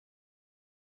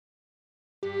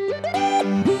Hello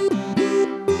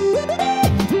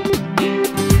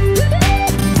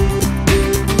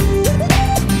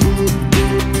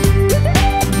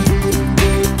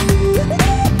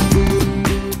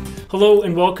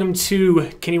and welcome to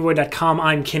KennyRoy.com.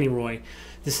 I'm Kenny Roy.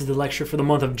 This is the lecture for the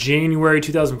month of January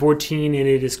 2014, and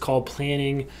it is called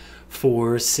Planning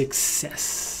for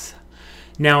Success.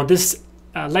 Now, this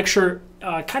lecture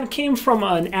kind of came from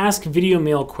an Ask Video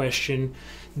Mail question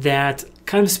that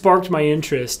kind of sparked my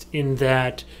interest, in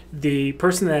that the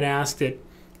person that asked it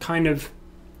kind of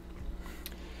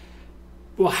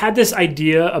had this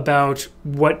idea about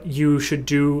what you should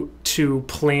do to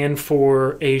plan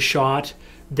for a shot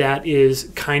that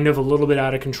is kind of a little bit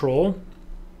out of control.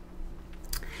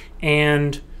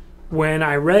 And when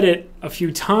I read it a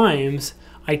few times,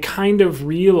 I kind of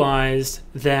realized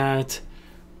that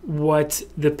what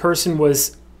the person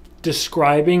was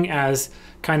describing as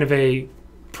kind of a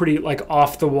pretty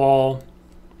off-the-wall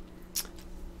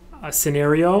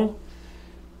scenario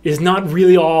is not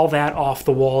really all that off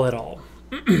the wall at all.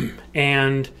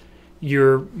 And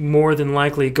you're more than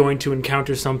likely going to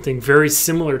encounter something very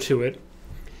similar to it.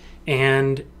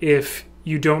 And if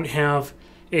you don't have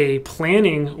a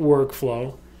planning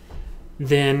workflow,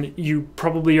 then you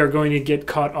probably are going to get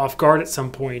caught off guard at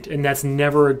some point, and that's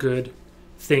never a good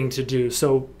thing to do.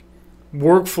 So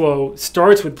workflow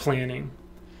starts with planning,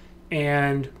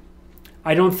 and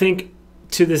I don't think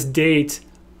to this date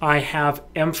I have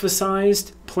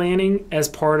emphasized planning as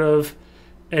part of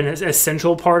an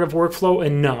essential part of workflow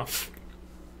enough.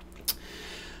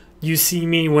 You see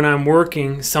me when I'm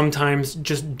working sometimes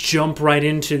just jump right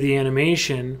into the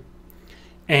animation,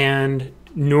 and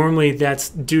normally that's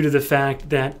due to the fact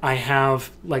that I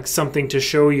have something to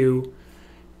show you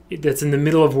that's in the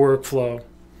middle of workflow,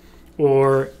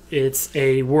 or it's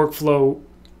a workflow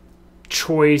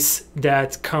choice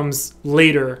that comes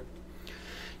later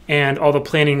and all the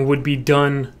planning would be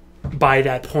done by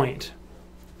that point.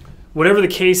 Whatever the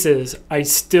case is, I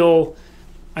still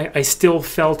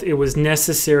felt it was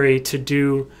necessary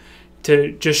to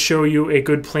just show you a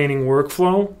good planning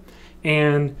workflow.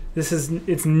 And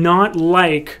it's not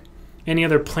like any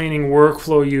other planning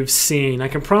workflow you've seen. I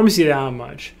can promise you that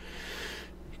much.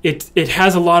 It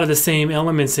has a lot of the same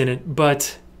elements in it,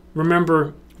 but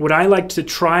remember, what I like to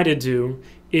try to do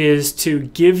is to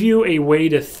give you a way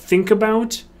to think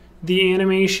about the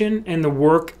animation and the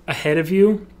work ahead of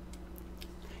you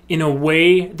in a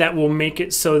way that will make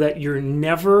it so that you're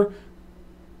never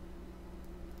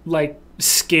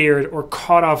scared or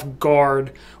caught off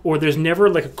guard, or there's never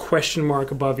a question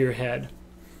mark above your head.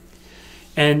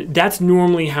 And that's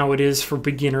normally how it is for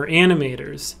beginner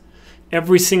animators.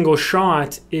 Every single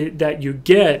shot that you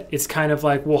get, it's kind of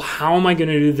like, well, how am I going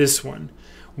to do this one?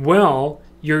 Well,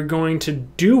 you're going to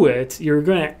do it, you're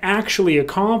going to actually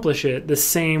accomplish it the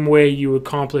same way you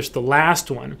accomplished the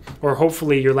last one, or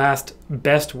hopefully your last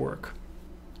best work.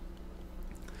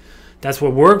 That's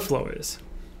what workflow is,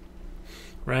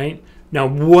 right? Now,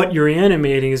 what you're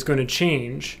animating is going to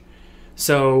change.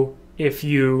 So if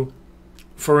you,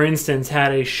 for instance,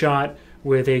 had a shot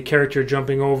with a character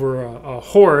jumping over a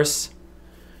horse,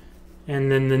 and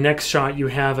then the next shot you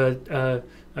have a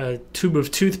tube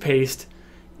of toothpaste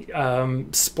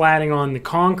splatting on the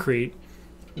concrete,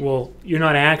 well, you're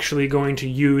not actually going to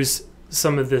use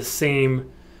some of the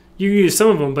same, you use some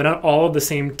of them, but not all of the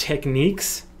same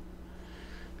techniques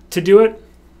to do it.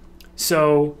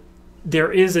 So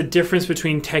there is a difference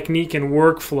between technique and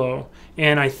workflow,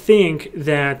 and I think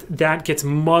that gets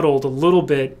muddled a little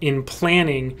bit in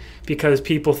planning, because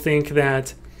people think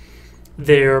that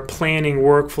their planning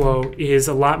workflow is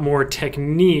a lot more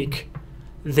technique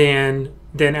than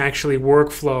actually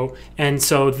workflow, and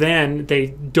so then they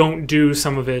don't do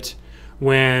some of it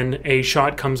when a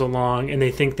shot comes along and they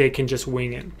think they can just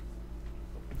wing it.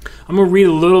 I'm going to read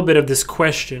a little bit of this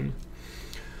question.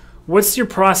 What's your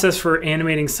process for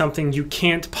animating something you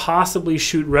can't possibly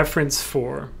shoot reference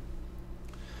for?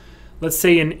 Let's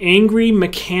say an angry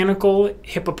mechanical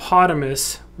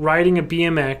hippopotamus riding a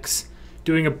BMX,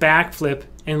 doing a backflip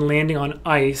and landing on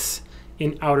ice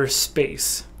in outer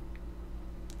space.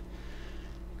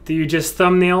 Do you just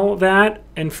thumbnail that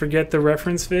and forget the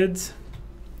reference vids?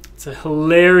 It's a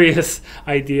hilarious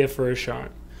idea for a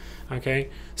shot. Okay,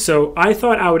 so I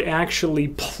thought I would actually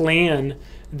plan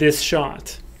this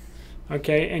shot,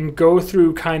 okay, and go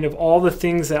through kind of all the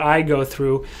things that I go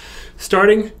through,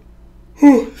 starting,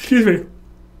 excuse me,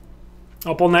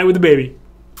 up all night with the baby,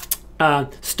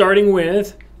 starting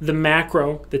with the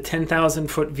macro, the 10,000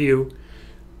 foot view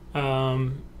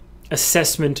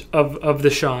assessment of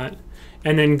the shot,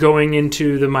 and then going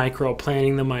into the micro,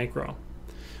 planning the micro,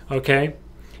 okay?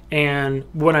 And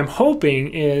what I'm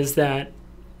hoping is that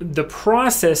the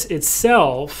process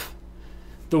itself,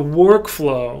 the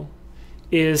workflow,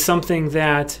 is something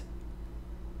that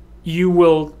you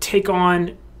will take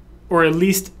on, or at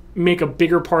least make a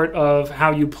bigger part of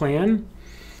how you plan,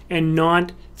 and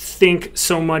not think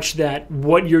so much that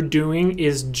what you're doing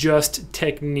is just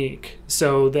technique,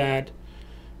 so that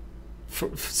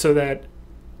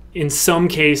in some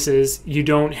cases you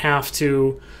don't have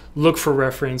to look for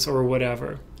reference or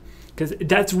whatever. Because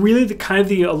that's really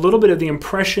a little bit of the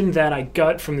impression that I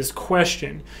got from this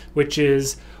question, which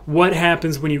is, what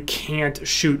happens when you can't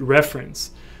shoot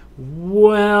reference?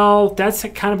 Well, that's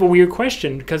kind of a weird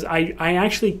question, because I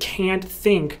actually can't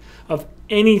think of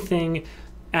anything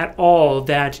at all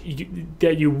that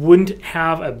you wouldn't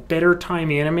have a better time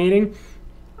animating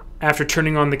after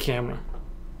turning on the camera,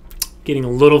 getting a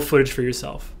little footage for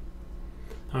yourself.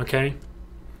 Okay?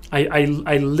 I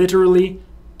literally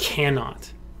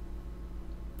cannot.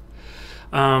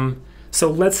 So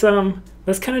let's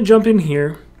kind of jump in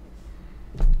here.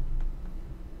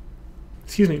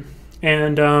 Excuse me.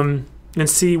 And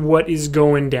see what is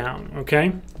going down.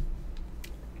 Okay.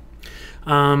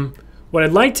 What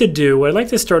I'd like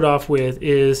to start off with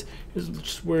is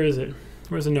where is it?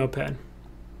 Where's the notepad?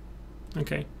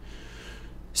 Okay.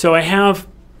 So I have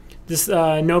this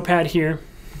notepad here.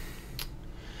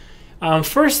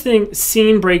 First thing,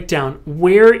 scene breakdown.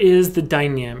 Where is the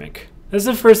dynamic? That's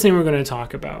the first thing we're going to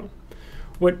talk about.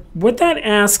 What that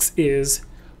asks is,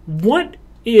 what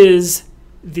is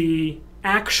the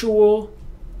actual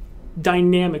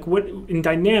dynamic? In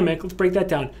dynamic, let's break that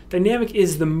down. Dynamic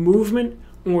is the movement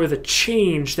or the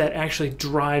change that actually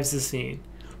drives the scene.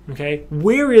 Okay?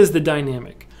 Where is the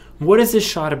dynamic? What is this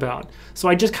shot about? So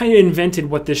I just kind of invented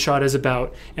what this shot is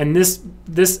about, and this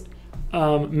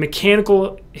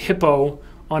mechanical hippo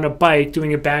on a bike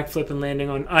doing a backflip and landing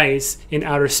on ice in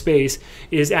outer space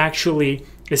is actually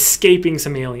escaping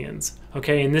some aliens.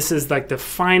 Okay, and this is like the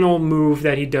final move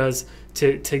that he does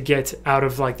to get out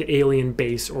of like the alien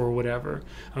base or whatever.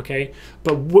 Okay,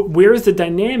 but where is the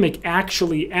dynamic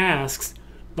actually asks,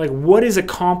 like, what is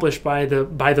accomplished by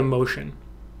the motion,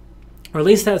 or at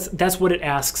least that's what it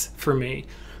asks for me.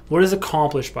 What is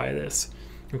accomplished by this?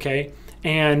 Okay,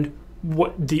 and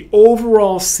what the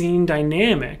overall scene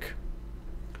dynamic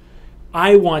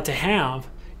I want to have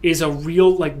is a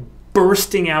real, like,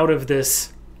 bursting out of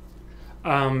this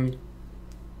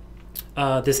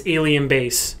this alien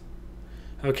base,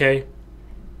 okay,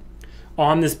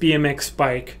 on this BMX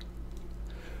bike.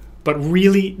 But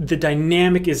really, the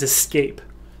dynamic is escape.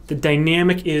 The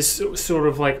dynamic is sort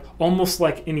of like almost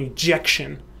like an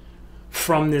ejection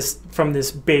from this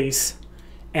base,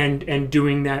 and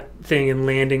doing that thing and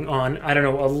landing on, I don't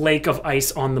know, a lake of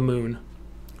ice on the moon.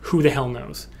 Who the hell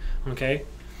knows? Okay,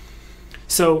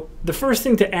 so the first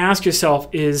thing to ask yourself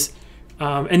is,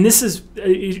 and this is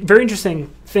a very interesting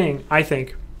thing, I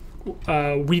think.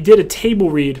 We did a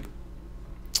table read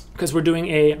because we're doing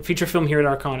a feature film here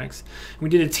at Arconics. We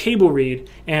did a table read,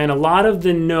 and a lot of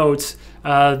the notes,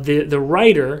 the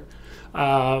writer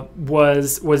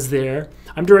was there.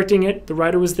 I'm directing it. The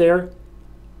writer was there,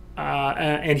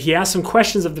 and he asked some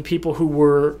questions of the people who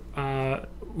were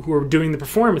doing the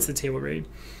performance of the table read.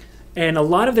 And a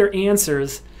lot of their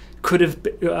answers could have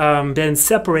been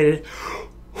separated.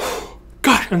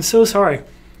 God, I'm so sorry.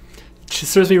 It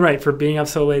serves me right for being up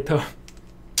so late, though.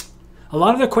 A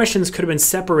lot of the questions could have been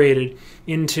separated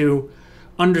into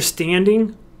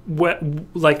understanding what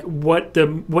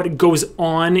goes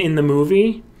on in the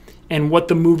movie and what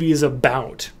the movie is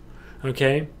about.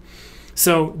 Okay,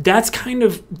 so that's kind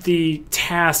of the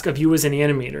task of you as an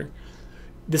animator.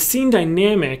 The scene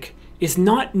dynamic is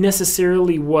not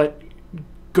necessarily what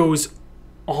goes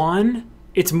on,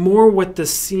 it's more what the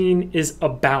scene is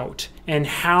about and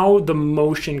how the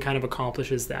motion kind of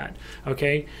accomplishes that.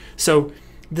 Okay, so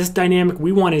this dynamic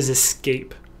we want is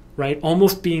escape, right?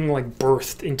 Almost being like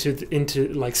birthed into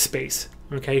like space.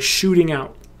 Okay, shooting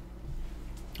out.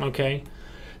 Okay,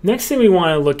 next thing we want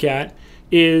to look at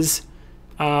is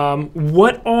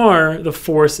what are the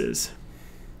forces?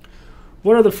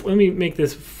 Let me make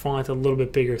this font a little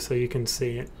bit bigger so you can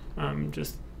see it.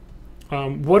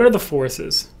 What are the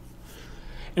forces?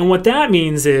 And what that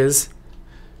means is,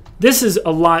 this is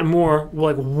a lot more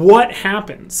like what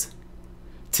happens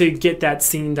to get that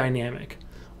scene dynamic.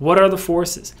 What are the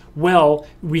forces? Well,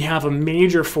 we have a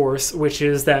major force, which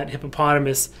is that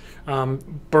hippopotamus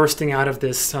bursting out of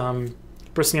this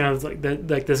like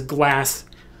this glass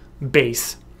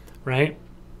base, right?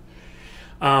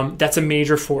 That's a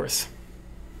major force.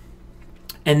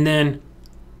 And then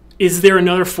is there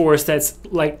another force that's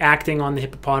like acting on the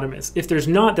hippopotamus? If there's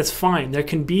not, that's fine. There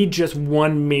can be just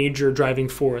one major driving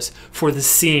force for the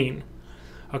scene.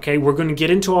 Okay, we're going to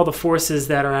get into all the forces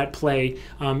that are at play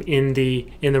in the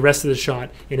rest of the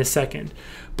shot in a second,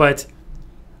 but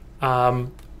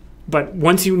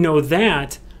once you know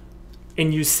that,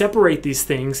 and you separate these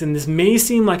things, and this may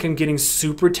seem like I'm getting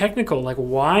super technical, like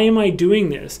why am I doing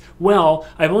this? Well,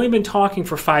 I've only been talking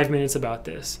for 5 minutes about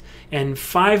this, and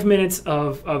 5 minutes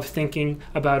of thinking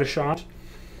about a shot.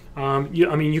 I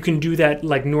mean, you can do that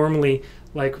like normally,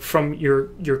 like from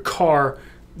your car,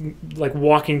 like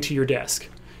walking to your desk.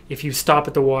 If you stop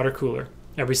at the water cooler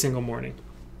every single morning,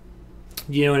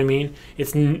 you know what I mean?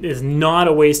 It's not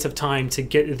a waste of time to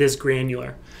get this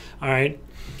granular. All right,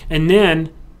 and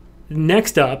then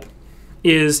next up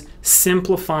is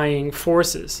simplifying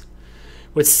forces.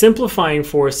 What simplifying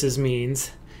forces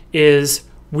means is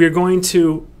we're going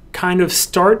to kind of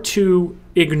start to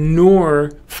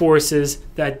ignore forces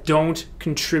that don't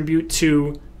contribute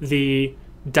to the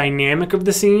dynamic of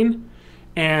the scene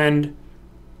and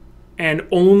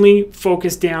only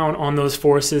focus down on those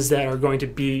forces that are going to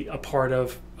be a part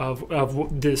of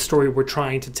the story we're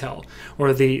trying to tell,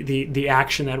 or the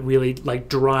action that really like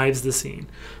drives the scene.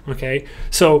 Okay,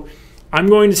 so I'm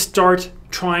going to start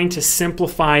trying to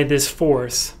simplify this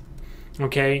force,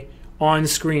 okay, on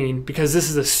screen, because this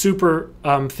is a super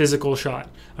physical shot.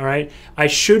 All right, I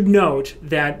should note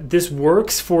that this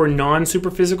works for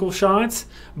non-super physical shots,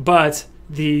 but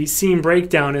the scene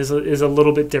breakdown is a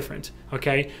little bit different.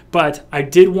 Okay, but I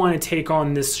did want to take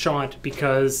on this shot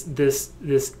because this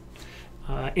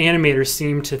animators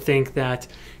seem to think that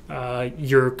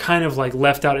you're kind of like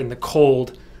left out in the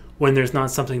cold when there's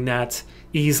not something that's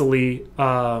easily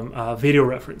video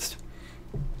referenced.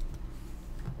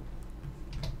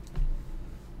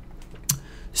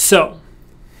 So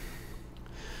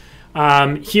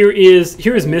here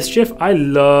is Mischief. I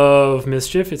love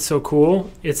Mischief. It's so cool.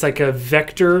 It's like a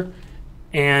vector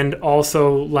and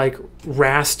also like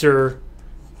raster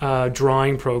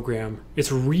drawing program.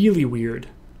 It's really weird.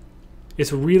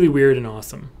 It's really weird and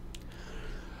awesome.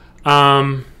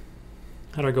 How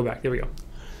do I go back? There we go.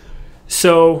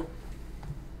 So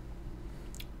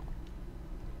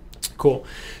cool.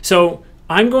 So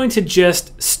I'm going to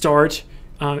just start.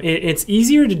 It's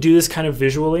easier to do this kind of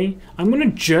visually. I'm going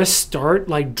to just start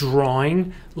like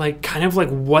drawing like kind of like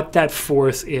what that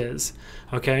force is.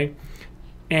 Okay.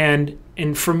 And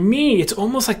for me, it's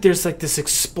almost like there's like this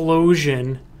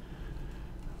explosion,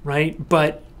 right?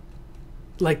 But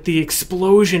like the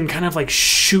explosion kind of like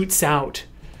shoots out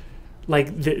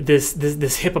like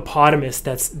this hippopotamus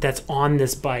that's on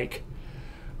this bike,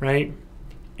 right?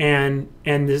 And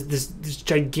this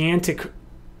gigantic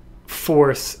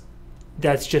force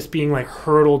that's just being like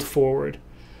hurtled forward,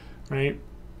 right?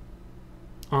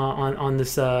 On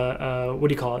this what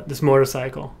do you call it? This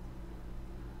motorcycle,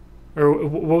 or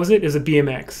what was it? Is a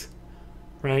BMX,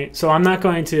 right? So I'm not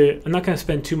going to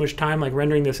spend too much time like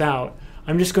rendering this out.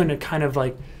 I'm just going to kind of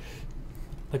like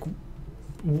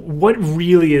what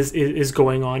really is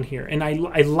going on here. And I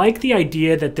like the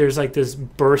idea that there's like this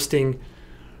bursting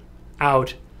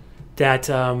out that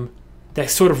that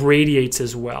sort of radiates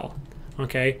as well.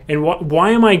 Okay, and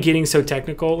why am I getting so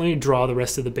technical? Let me draw the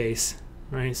rest of the base.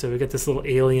 Right, so we got this little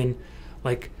alien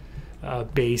like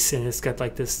base, and it's got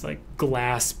like this like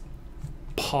glass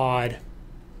pod,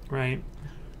 right?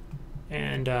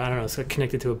 And I don't know, it's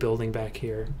connected to a building back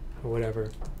here or whatever.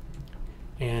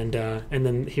 And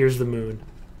then here's the moon,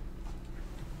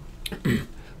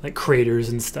 like craters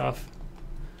and stuff,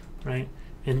 right?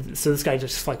 And so this guy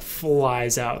just like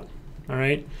flies out. All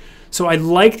right. So I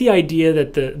like the idea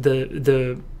that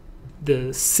the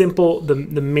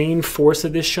main force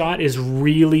of this shot is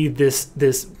really this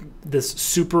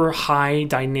super high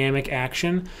dynamic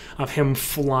action of him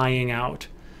flying out,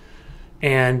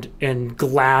 and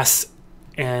glass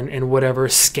and whatever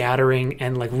scattering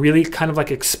and like really kind of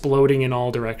like exploding in all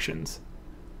directions.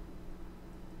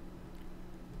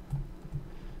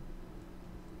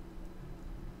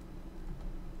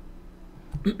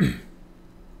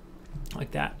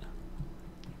 Like that.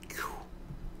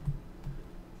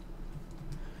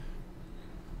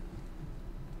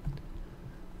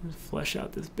 Let's flesh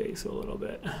out this base a little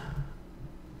bit.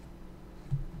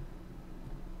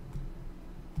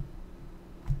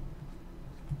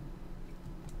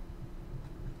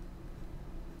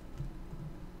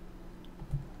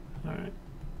 All right.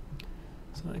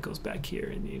 So that goes back here,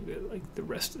 and you get like the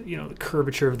rest, you know, the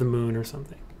curvature of the moon or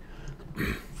something,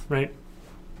 right?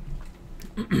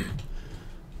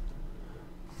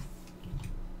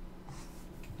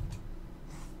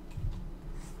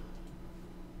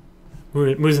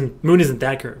 Moon isn't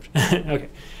that curved. Okay,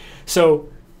 so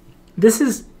this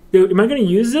is. Am I going to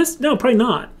use this? No, probably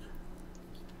not.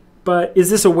 But is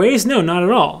this a waste? No, not at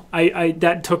all.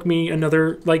 That took me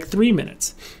another like 3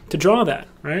 minutes to draw that.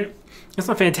 Right? That's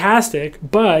not fantastic,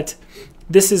 but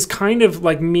this is kind of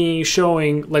like me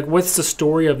showing like what's the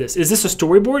story of this. Is this a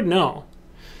storyboard? No.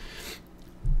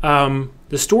 The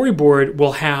storyboard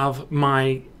will have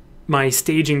my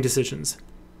staging decisions.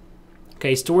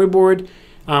 Okay, storyboard.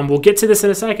 We'll get to this in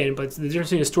a second, but the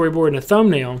difference between a storyboard and a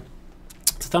thumbnail.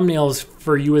 A thumbnail is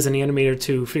for you as an animator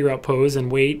to figure out pose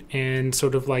and weight and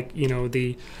sort of like, you know,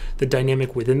 the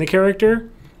dynamic within the character.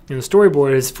 And the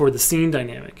storyboard is for the scene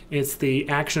dynamic. It's the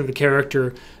action of the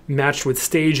character matched with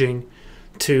staging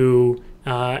to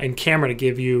and camera to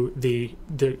give you the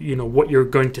you know what you're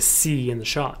going to see in the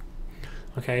shot.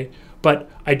 Okay, but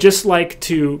I just like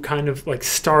to kind of like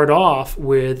start off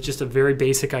with just a very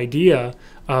basic idea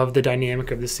of the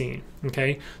dynamic of the scene.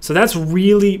 Okay, so that's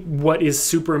really what is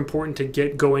super important to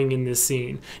get going in this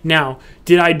scene. Now,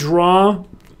 did I draw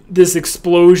this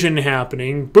explosion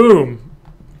happening? Boom.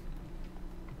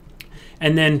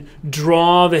 And then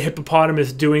draw the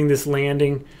hippopotamus doing this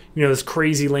landing, you know, this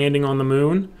crazy landing on the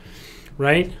moon,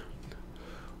 right?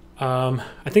 I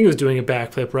think it was doing a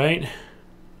backflip, right?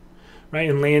 Right,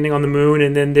 and landing on the moon,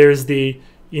 and then there's the,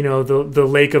 you know, the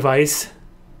lake of ice.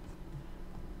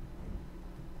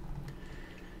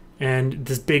 And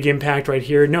this big impact right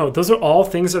here. No, those are all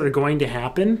things that are going to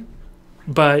happen,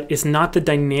 but it's not the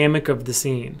dynamic of the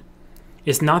scene.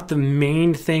 It's not the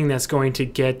main thing that's going to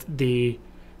get the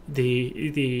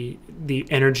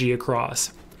energy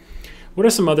across. What are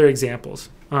some other examples?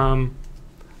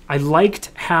 I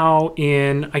liked how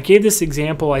I gave this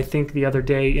example, I think, the other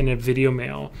day in a video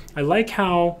mail. I like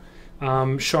how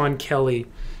Sean Kelly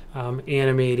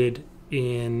animated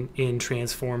in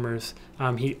Transformers.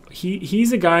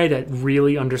 He's a guy that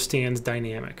really understands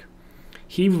dynamic.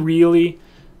 He really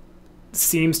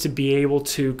seems to be able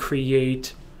to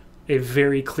create a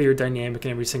very clear dynamic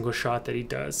in every single shot that he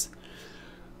does.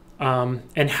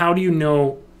 And how do you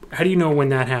know when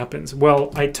that happens?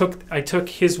 Well, I took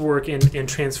his work in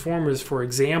Transformers, for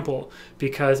example,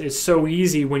 because it's so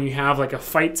easy when you have like a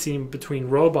fight scene between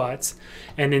robots,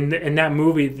 and in that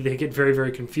movie they get very,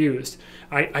 very confused.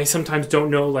 I sometimes don't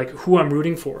know like who I'm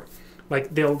rooting for.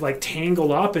 Like they'll like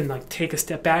tangle up and like take a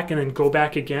step back and then go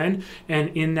back again,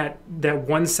 and in that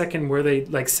 1 second where they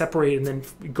like separate and then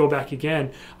go back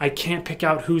again, I can't pick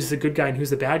out who's the good guy and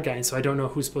who's the bad guy, and so I don't know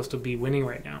who's supposed to be winning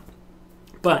right now.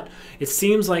 But it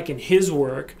seems like in his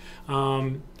work,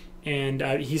 and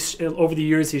he's over the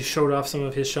years he's showed off some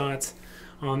of his shots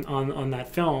on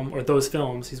that film, or those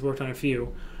films. He's worked on a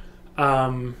few.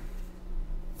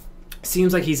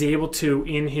 Seems like he's able to,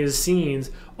 in his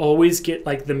scenes, always get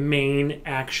like the main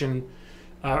action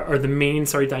or the main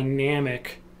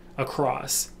dynamic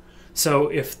across. So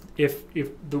if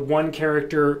the one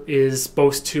character is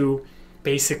supposed to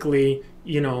basically,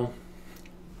 you know,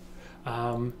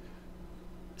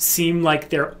 seem like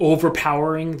they're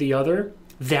overpowering the other,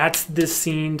 that's the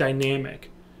scene dynamic.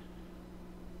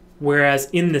 Whereas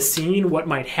in the scene, what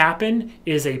might happen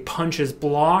is a punch is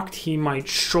blocked, he might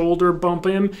shoulder bump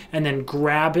him and then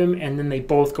grab him, and then they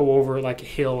both go over like a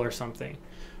hill or something,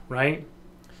 right?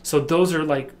 So those are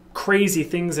like crazy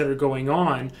things that are going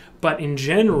on, but in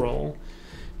general,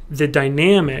 the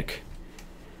dynamic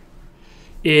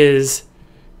is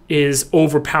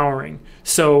overpowering.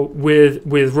 So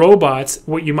with robots,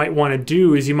 what you might want to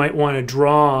do is you might want to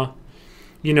draw,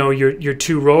 you know, your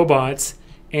two robots,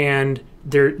 and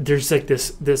there's like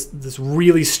this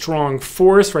really strong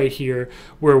force right here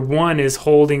where one is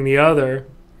holding the other.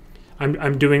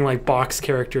 I'm doing like box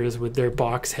characters with their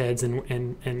box heads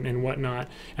and whatnot,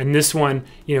 and this one,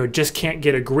 you know, just can't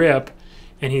get a grip,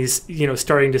 and he's, you know,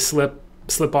 starting to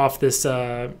slip off this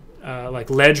like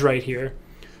ledge right here,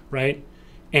 right?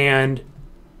 And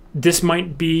this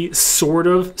might be sort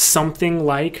of something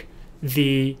like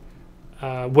the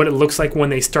what it looks like when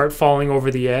they start falling over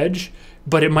the edge,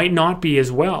 but it might not be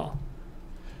as well.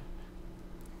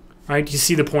 Right? Do you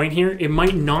see the point here? It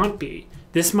might not be.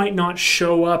 This might not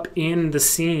show up in the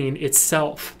scene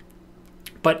itself,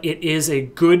 but it is a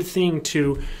good thing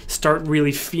to start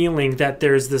really feeling that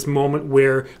there's this moment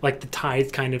where like the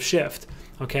tides kind of shift.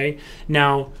 Okay?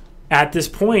 Now, at this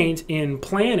point in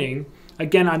planning,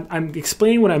 again, I'm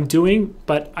explaining what I'm doing,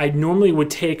 but I normally would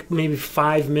take maybe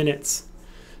 5 minutes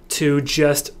to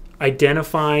just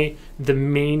identify the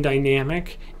main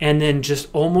dynamic, and then just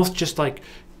almost just like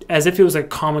as if it was a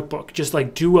comic book, just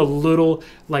like do a little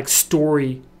like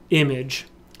story image.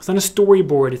 It's not a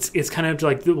storyboard. It's kind of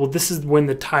like, well, this is when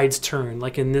the tides turn.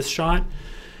 Like in this shot,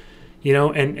 you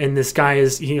know, and this guy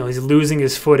is, you know, he's losing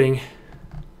his footing.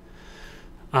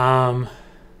 Maybe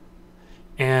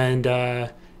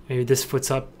this foot's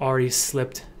up, already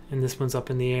slipped, and this one's up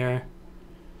in the air.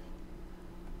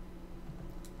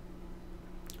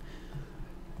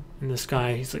 And this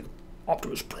guy, he's like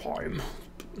Optimus Prime,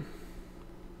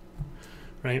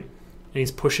 right? And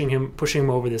he's pushing him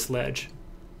over this ledge,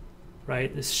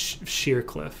 right? This sheer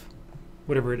cliff,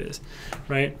 whatever it is,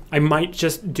 right? I might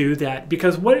just do that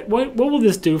because what will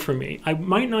this do for me? I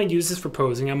might not use this for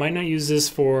posing. I might not use this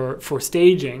for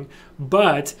staging,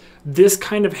 but this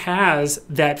kind of has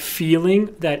that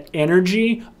feeling, that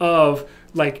energy of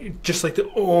like just like the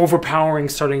overpowering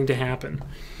starting to happen.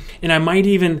 And I might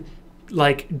even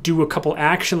like do a couple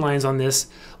action lines on this,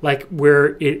 like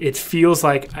where it feels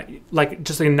like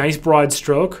just like a nice broad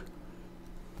stroke.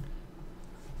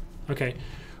 Okay,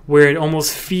 where it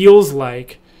almost feels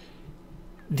like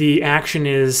the action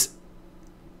is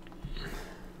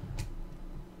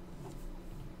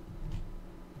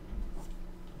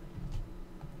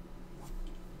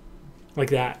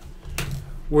like that,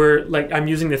 where like I'm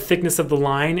using the thickness of the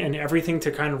line and everything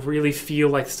to kind of really feel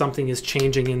like something is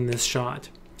changing in this shot.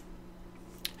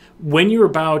 When you're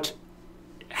about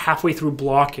halfway through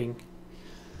blocking,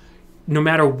 no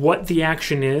matter what the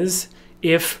action is,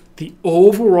 if the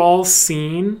overall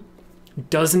scene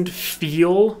doesn't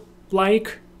feel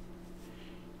like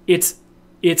it's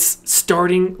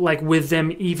starting like with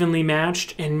them evenly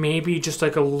matched and maybe just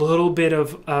like a little bit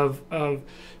of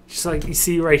just like you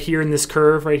see right here in this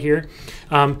curve right here,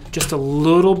 just a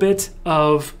little bit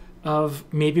of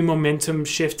maybe momentum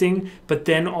shifting, but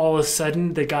then all of a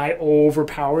sudden the guy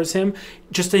overpowers him.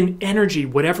 Just an energy,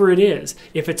 whatever it is.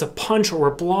 If it's a punch or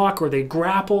a block or they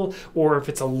grapple, or if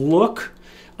it's a look,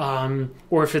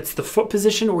 or if it's the foot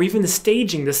position, or even the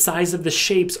staging, the size of the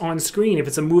shapes on screen, if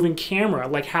it's a moving camera,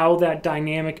 like how that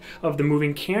dynamic of the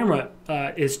moving camera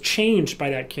is changed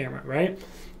by that camera, right?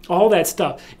 All that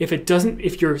stuff. If you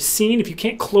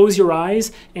can't close your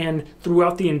eyes and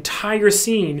throughout the entire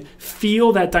scene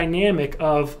feel that dynamic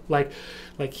of like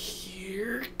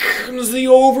here comes the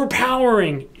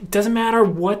overpowering. It doesn't matter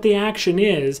what the action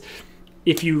is.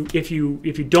 If you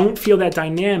don't feel that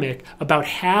dynamic about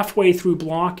halfway through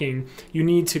blocking, you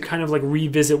need to kind of like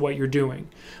revisit what you're doing,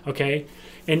 okay?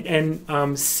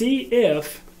 And see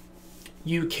if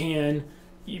you can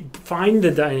find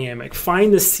the dynamic,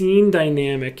 find the scene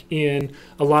dynamic in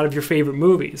a lot of your favorite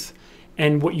movies.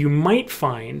 And what you might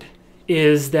find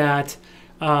is that,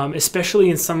 especially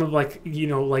in some of like, you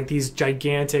know, like these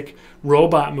gigantic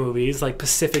robot movies, like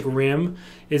Pacific Rim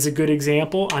is a good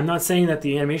example. I'm not saying that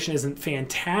the animation isn't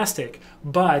fantastic,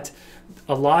 but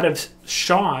a lot of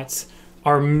shots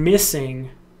are missing,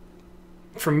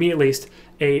 for me at least,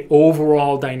 a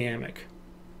overall dynamic.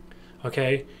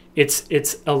 Okay? It's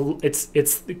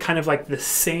kind of like the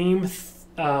same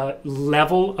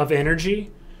level of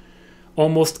energy,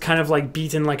 almost kind of like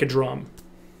beaten like a drum,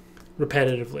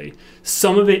 repetitively.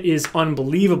 Some of it is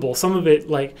unbelievable. Some of it,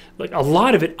 like a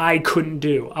lot of it, I couldn't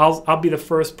do. I'll be the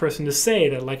first person to say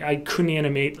that, like, I couldn't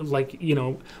animate, like, you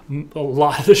know, a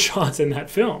lot of the shots in that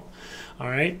film. All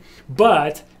right,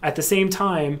 but at the same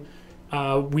time,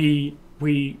 we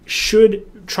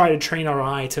should try to train our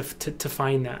eye to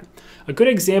find that. A good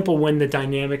example when the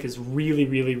dynamic is really,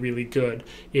 really, really good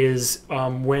is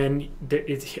when the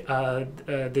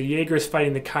Jaeger is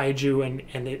fighting the kaiju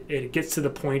and it gets to the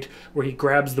point where he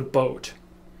grabs the boat.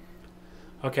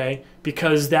 Okay,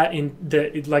 because that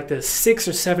like the 6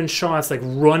 or 7 shots like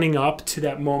running up to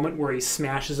that moment where he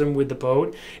smashes him with the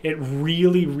boat, it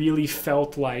really, really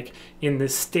felt like in the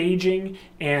staging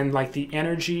and like the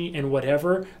energy and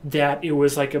whatever, that it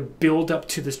was like a build up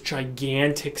to this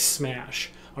gigantic smash.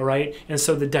 All right, and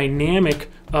so the dynamic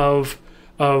of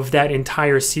that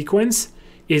entire sequence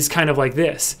is kind of like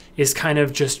this, is kind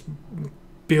of just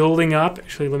building up.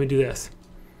 Actually, let me do this.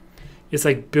 It's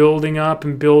like building up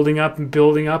and building up and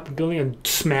building up and building and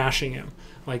smashing him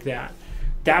like that.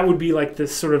 That would be like the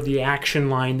sort of the action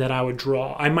line that I would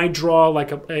draw. I might draw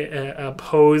like a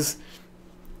pose.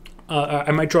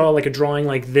 I might draw like a drawing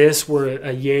like this where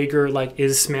a Jaeger like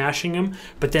is smashing him,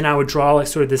 but then I would draw like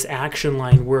sort of this action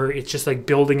line where it's just like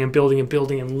building and building and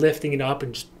building and lifting it up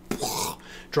and just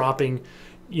dropping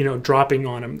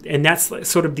on him. And that's like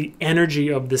sort of the energy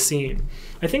of the scene.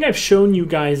 I think I've shown you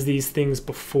guys these things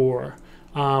before,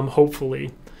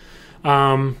 hopefully.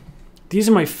 These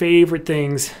are my favorite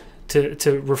things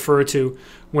to refer to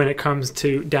when it comes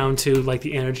down to like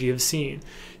the energy of scene.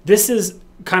 This is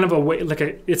kind of a way,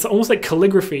 it's almost like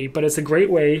calligraphy, but it's a great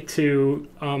way to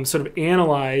sort of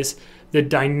analyze the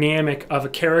dynamic of a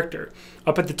character.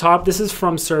 Up at the top, this is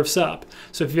from Surf's Up.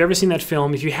 So if you've ever seen that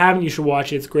film, if you haven't, you should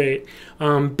watch it. It's great.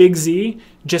 Big Z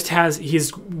just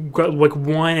he's got like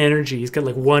one energy. He's got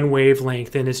like one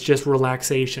wavelength, and it's just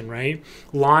relaxation, right?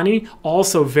 Lonnie,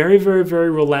 also very, very, very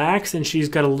relaxed, and she's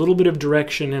got a little bit of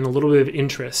direction and a little bit of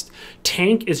interest.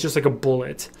 Tank is just like a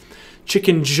bullet.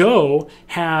 Chicken Joe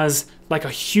has like a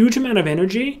huge amount of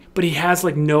energy, but he has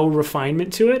like no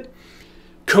refinement to it.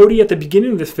 Cody at the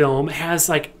beginning of the film has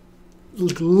like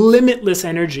limitless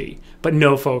energy, but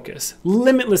no focus.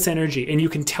 Limitless energy, and you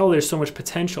can tell there's so much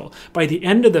potential. By the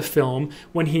end of the film,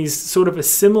 when he's sort of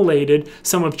assimilated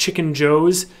some of Chicken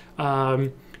Joe's,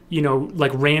 you know,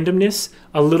 like randomness,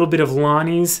 a little bit of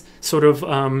Lonnie's sort of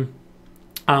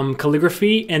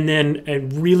calligraphy, and then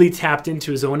really tapped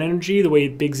into his own energy the way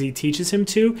Big Z teaches him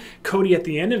to, Cody at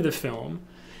the end of the film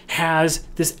has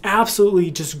this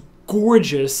absolutely just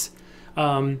gorgeous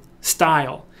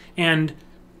style. And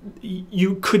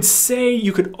you could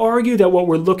argue that what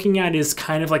we're looking at is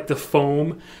kind of like the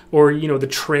foam, or you know, the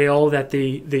trail that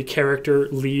the character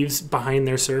leaves behind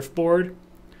their surfboard.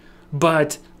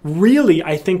 But really,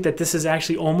 I think that this is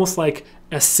actually almost like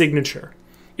a signature.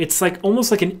 It's like almost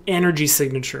like an energy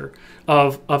signature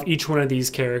of each one of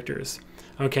these characters.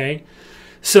 Okay,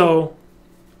 so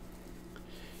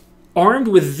armed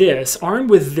with this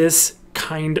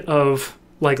kind of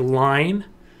like line,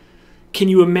 can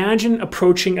you imagine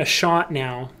approaching a shot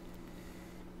now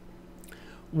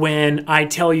when I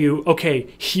tell you, okay,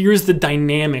 here's the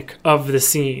dynamic of the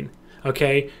scene,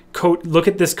 okay? Look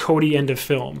at this Cody end of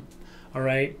film, all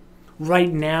right?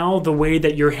 Right now, the way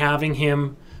that you're having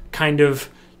him kind of,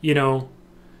 you know,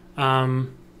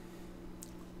 kind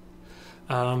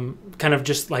of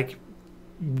just like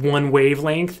one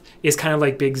wavelength is kind of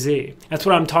like Big Z. That's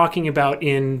what I'm talking about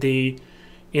in the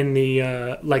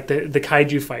like the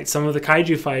kaiju fights. Some of the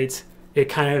kaiju fights, it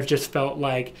kind of just felt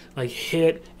like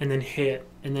hit and then hit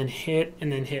and then hit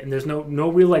and then hit, and there's no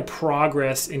real like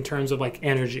progress in terms of like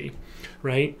energy,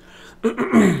 right?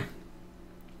 But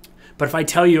if I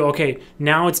tell you, okay,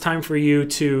 now it's time for you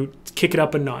to kick it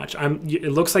up a notch.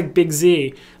 It looks like Big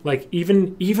Z, like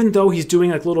even though he's doing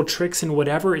like little tricks and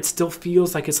whatever, it still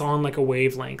feels like it's on like a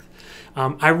wavelength.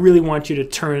 I really want you to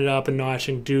turn it up a notch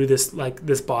and do this, like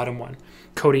this bottom one,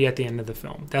 Cody at the end of the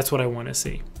film. That's what I want to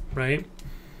see, right?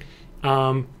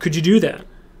 Could you do that?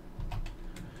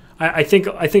 I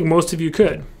think most of you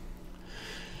could,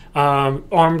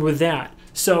 armed with that.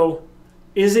 So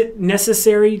is it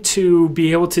necessary to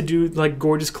be able to do like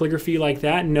gorgeous calligraphy like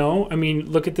that? No. I mean,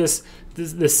 look at this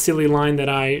silly line that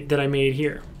I made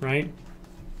here, right?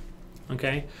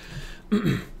 Okay.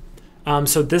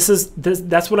 So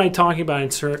that's what I'm talking about in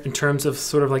terms of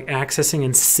sort of like accessing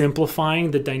and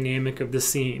simplifying the dynamic of the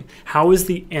scene. How is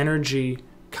the energy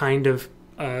kind of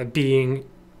being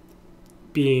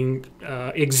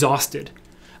exhausted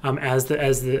as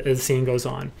the scene goes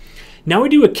on? Now we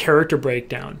do a character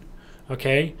breakdown.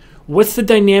 Okay, what's the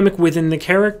dynamic within the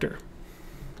character?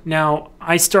 Now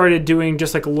I started doing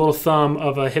just like a little thumb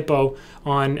of a hippo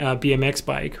on a BMX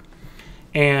bike.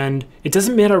 And it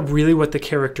doesn't matter really what the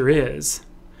character is.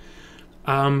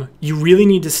 You really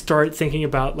need to start thinking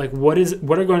about like what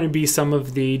are going to be some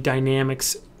of the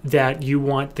dynamics that you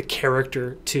want the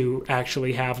character to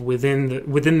actually have within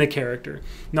the character,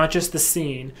 not just the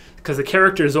scene, because the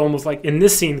character is almost like, in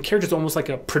this scene, the character is almost like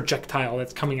a projectile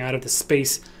that's coming out of the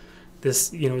space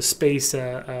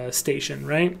station,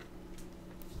 right?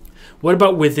 What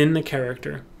about within the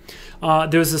character?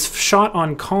 There was this shot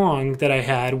on Kong that I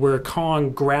had where Kong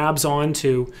grabs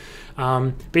onto,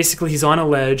 basically he's on a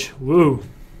ledge, woo.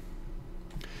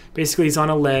 Basically he's on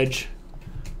a ledge,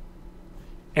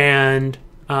 and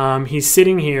he's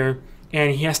sitting here,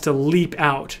 and he has to leap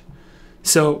out.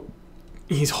 So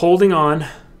he's holding on,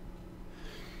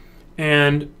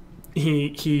 and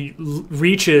he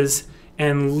reaches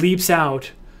and leaps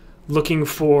out, looking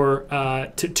for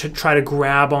to try to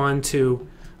grab onto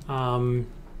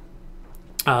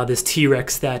this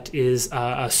T-Rex that is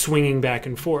swinging back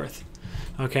and forth,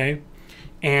 okay?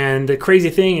 And the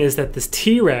crazy thing is that this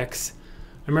T-Rex,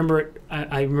 I remember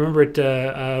it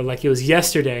like it was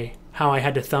yesterday, how I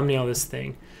had to thumbnail this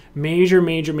thing. Major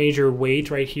weight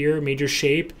right here, major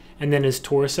shape, and then his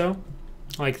torso,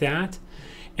 like that.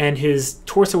 And his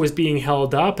torso was being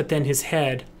held up, but then his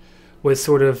head was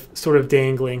sort of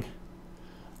dangling,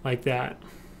 like that.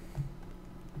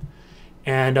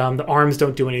 And the arms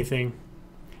don't do anything.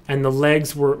 And the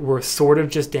legs were sort of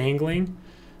just dangling.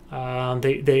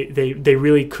 They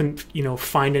really couldn't, you know,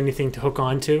 find anything to hook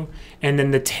onto. And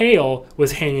then the tail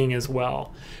was hanging as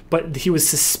well. But he was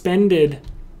suspended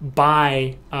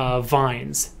by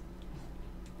vines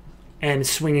and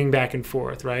swinging back and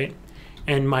forth, right?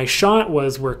 And my shot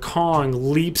was where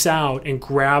Kong leaps out and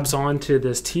grabs onto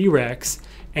this T-Rex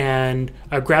and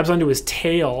grabs onto his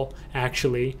tail,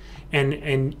 actually,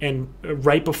 and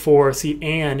right before, see,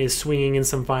 Anne is swinging in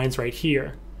some vines right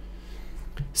here.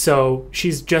 So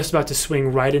she's just about to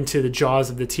swing right into the jaws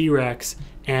of the T-Rex,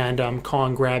 and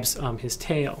Kong grabs his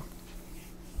tail.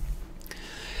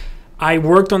 I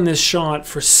worked on this shot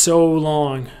for so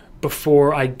long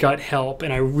before I got help,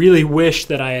 and I really wish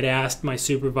that I had asked my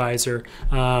supervisor.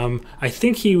 I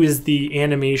think he was the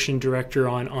animation director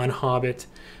on Hobbit,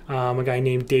 a guy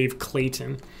named Dave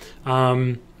Clayton.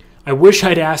 I wish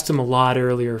I'd asked him a lot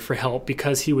earlier for help,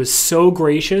 because he was so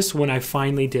gracious when I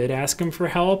finally did ask him for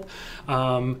help.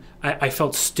 I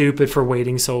felt stupid for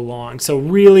waiting so long. So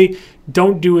really,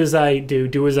 don't do as I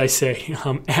do as I say.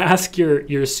 Ask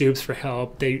your soups for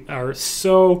help.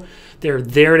 They're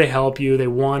there to help you. They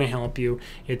want to help you.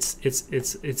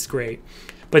 It's great.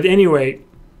 But anyway,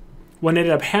 what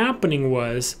ended up happening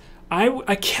was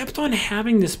I kept on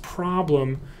having this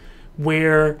problem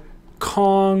where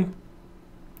Kong,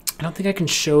 I don't think I can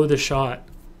show the shot.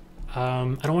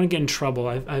 I don't want to get in trouble.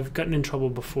 I've gotten in trouble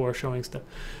before showing stuff.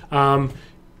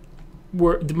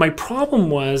 Where my problem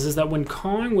was that when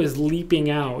Kong was leaping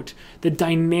out, the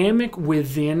dynamic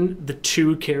within the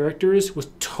two characters was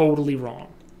totally wrong.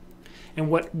 And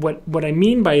what I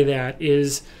mean by that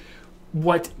is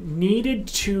what needed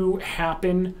to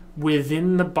happen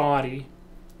within the body,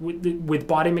 with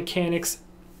body mechanics,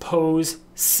 pose,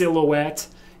 silhouette,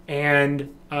 and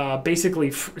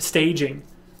basically staging,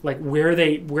 like where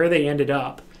they ended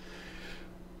up.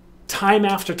 Time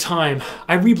after time,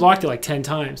 I reblocked it like 10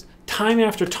 times. Time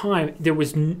after time, there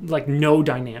was like no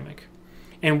dynamic.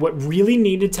 And what really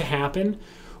needed to happen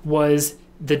was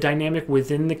the dynamic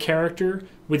within the character,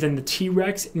 within the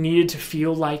T-Rex, needed to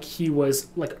feel like he was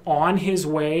like on his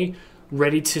way,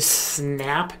 ready to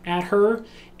snap at her,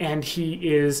 and he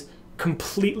is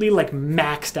completely like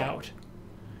maxed out.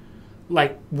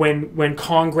 Like when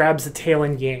Kong grabs the tail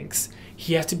and yanks,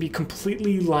 he has to be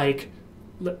completely like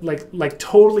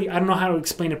totally, I don't know how to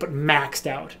explain it, but maxed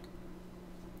out.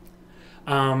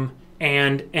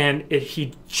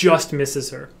 He just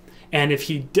misses her. And if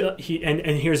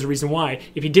and here's the reason why.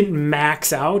 If he didn't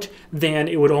max out, then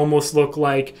it would almost look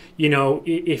like, you know,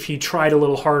 if he tried a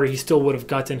little harder, he still would have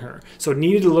gotten her. So it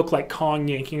needed to look like Kong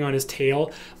yanking on his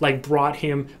tail, like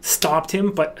stopped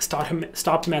him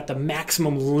at the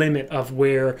maximum limit of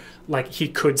where like he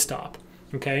could stop.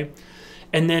 Okay?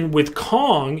 And then with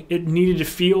Kong, it needed to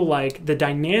feel like the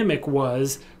dynamic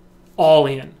was all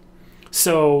in.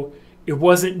 So it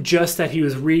wasn't just that he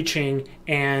was reaching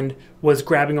and was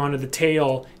grabbing onto the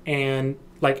tail and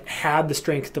like had the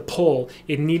strength to pull.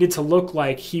 It needed to look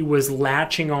like he was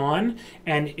latching on,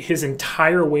 and his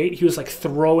entire weight, he was like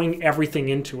throwing everything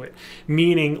into it.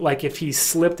 Meaning, like if he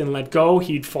slipped and let go,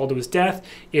 he'd fall to his death.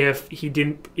 If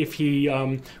he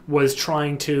was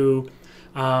trying to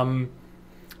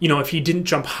if he didn't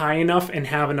jump high enough and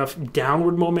have enough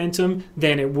downward momentum,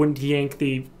 then it wouldn't yank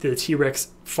the T-Rex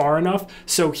far enough.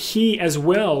 So he as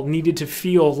well needed to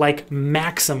feel like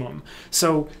maximum.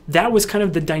 So that was kind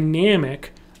of the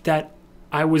dynamic that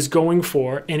I was going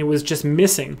for, and it was just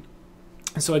missing.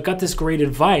 And so I got this great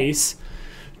advice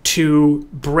to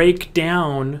break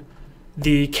down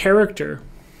the character,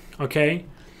 okay?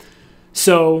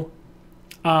 So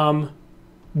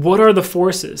what are the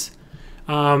forces?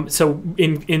 So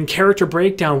in character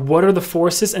breakdown, what are the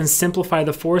forces, and simplify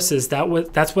the forces.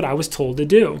 That's what I was told to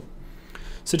do.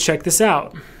 So check this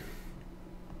out.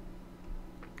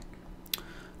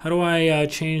 How do I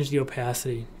change the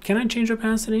opacity? Can I change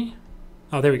opacity?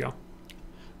 Oh, there we go.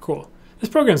 Cool. This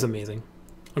program's amazing.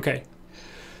 Okay.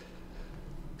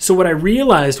 So what I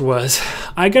realized was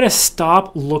I gotta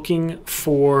stop looking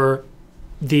for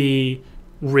the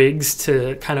rigs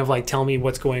to kind of like tell me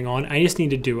what's going on. I just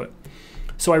need to do it.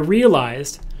 So I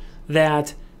realized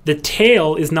that the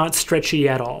tail is not stretchy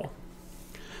at all.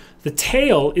 The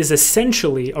tail is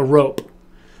essentially a rope.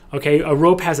 Okay, a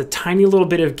rope has a tiny little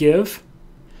bit of give,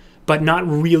 but not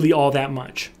really all that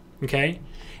much. Okay,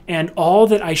 and all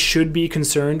that I should be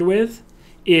concerned with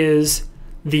is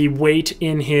the weight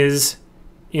in his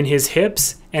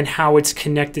hips and how it's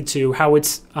connected to, how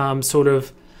it's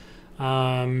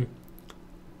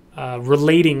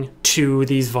relating to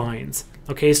these vines.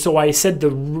 Okay, so I said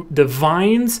the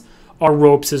vines are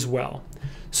ropes as well.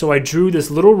 So I drew this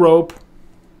little rope,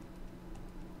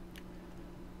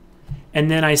 And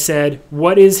then I said,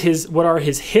 what are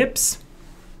his hips?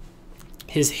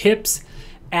 His hips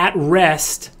at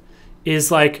rest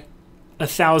is like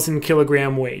 1,000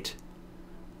 kilogram weight.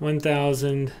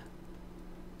 1,000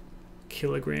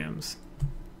 kilograms.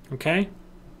 Okay?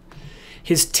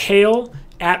 His tail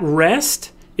at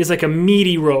rest is like a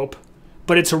meaty rope,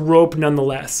 but it's a rope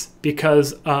nonetheless,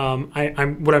 because what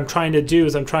I'm trying to do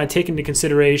is I'm trying to take into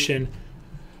consideration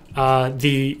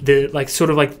the like sort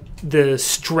of like the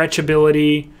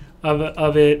stretchability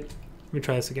of it. Let me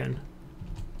try this again.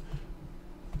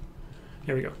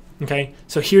 There we go. Okay,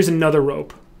 so here's another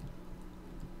rope.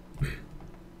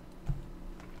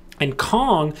 And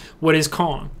Kong, what is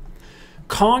Kong?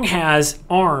 Kong has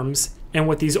arms, and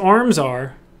what these arms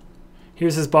are,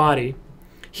 here's his body,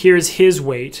 here's his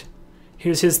weight,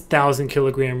 here's his 1,000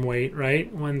 kilogram weight,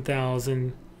 right?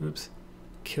 1,000, oops,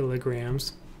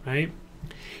 kilograms, right?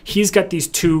 He's got these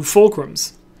two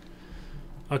fulcrums,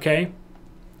 okay?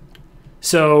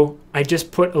 So I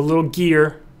just put a little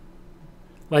gear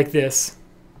like this.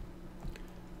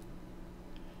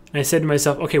 And I said to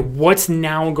myself, okay, what's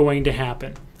now going to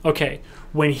happen? Okay,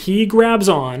 when he grabs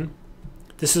on,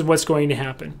 this is what's going to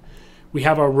happen. We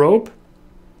have our rope,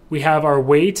 we have our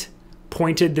weight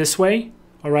pointed this way,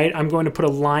 all right? I'm going to put a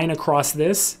line across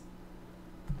this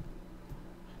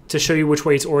to show you which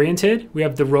way it's oriented. We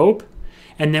have the rope,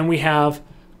 and then we have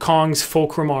Kong's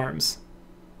fulcrum arms,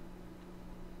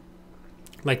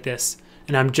 like this.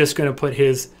 And I'm just going to put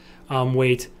his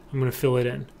weight, I'm going to fill it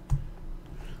in.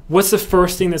 What's the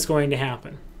first thing that's going to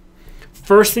happen?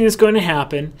 First thing that's going to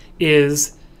happen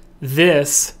is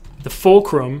this, the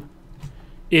fulcrum,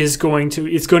 it's going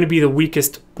to be the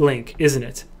weakest link, isn't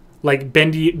it? Like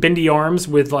bendy arms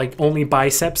with like only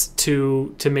biceps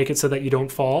to make it so that you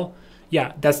don't fall.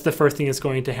 Yeah, that's the first thing that's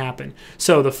going to happen.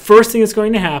 So the first thing that's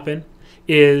going to happen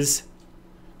is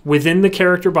within the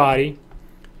character body,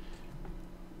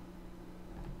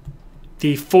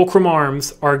 the fulcrum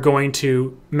arms are going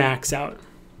to max out.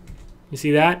 You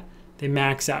see that? They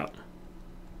max out.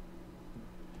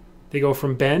 They go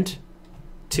from bent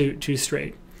to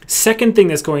straight. Second thing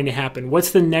that's going to happen,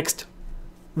 what's the next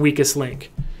weakest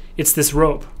link? It's this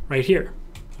rope right here,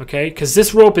 okay? Because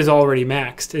this rope is already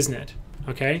maxed, isn't it?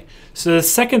 Okay? So the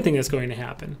second thing that's going to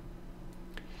happen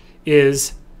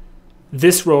is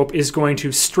this rope is going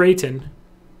to straighten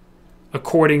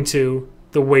according to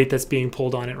the weight that's being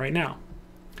pulled on it right now.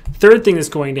 Third thing that's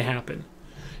going to happen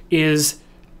is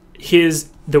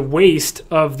the waist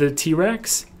of the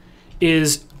T-Rex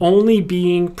is only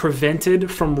being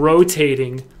prevented from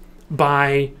rotating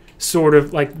by sort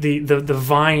of like the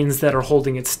vines that are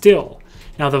holding it still.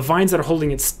 Now the vines that are holding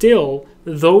it still,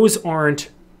 those aren't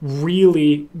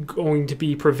really going to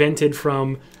be prevented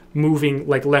from moving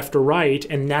like left or right,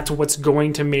 and that's what's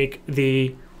going to make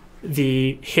the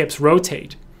hips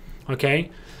rotate. Okay?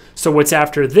 So what's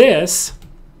after this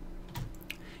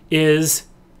is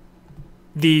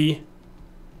the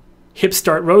hips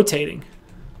start rotating.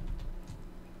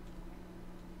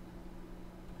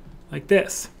 Like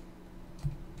this.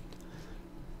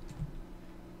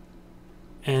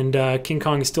 And King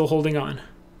Kong is still holding on.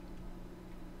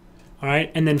 All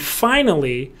right, and then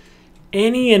finally,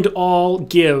 any and all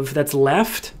give that's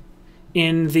left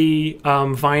in the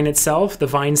vine itself, the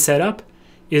vine setup,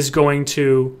 is going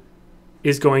to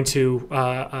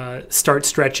start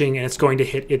stretching, and it's going to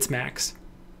hit its max.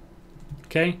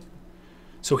 Okay,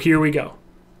 so here we go.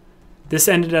 This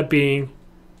ended up being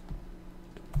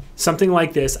something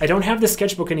like this. I don't have the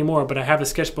sketchbook anymore, but I have a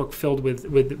sketchbook filled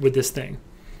with this thing.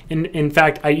 In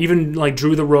fact, I even like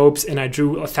drew the ropes, and I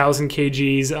drew 1,000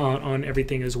 kgs on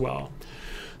everything as well.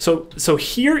 So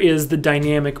here is the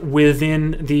dynamic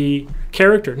within the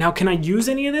character. Now, can I use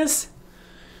any of this?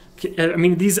 I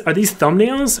mean, are these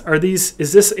thumbnails?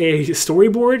 Is this a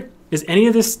storyboard? Is any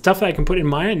of this stuff that I can put in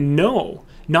Maya? No,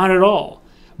 not at all.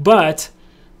 But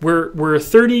we're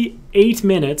 38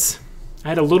 minutes. I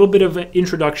had a little bit of an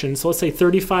introduction, so let's say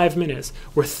 35 minutes.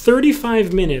 We're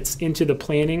 35 minutes into the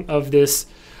planning of this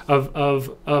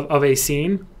of a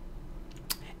scene,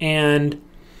 and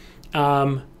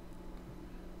I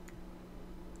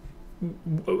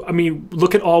mean,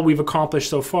 look at all we've accomplished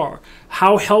so far.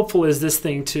 How helpful is this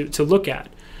thing to look at?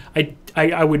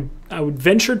 I would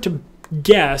venture to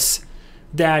guess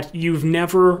that you've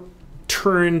never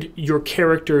turned your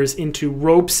characters into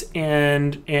ropes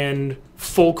and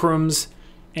fulcrums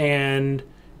and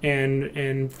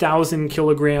 1,000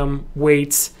 kilogram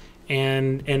weights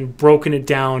and broken it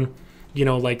down, you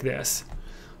know, like this.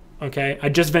 Okay, I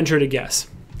just venture to guess.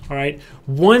 All right,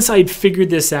 once I'd figured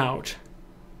this out,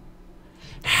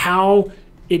 how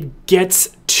it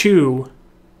gets to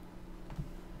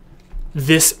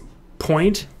this point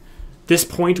this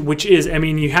point, which is, I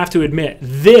mean, you have to admit,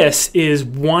 this is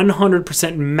 100%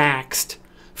 maxed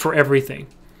for everything,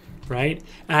 right?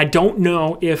 And I don't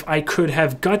know if I could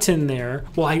have gotten there.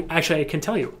 Well, I can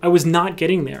tell you, I was not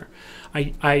getting there.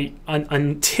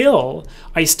 Until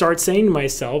I start saying to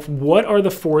myself, what are the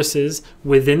forces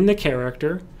within the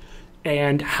character,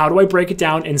 and how do I break it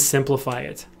down and simplify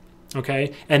it?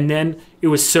 Okay, and then it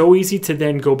was so easy to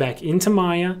then go back into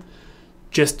Maya,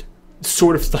 just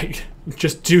sort of like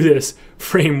just do this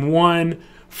frame 1,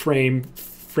 frame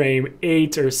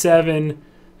 8 or 7,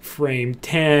 frame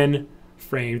 10,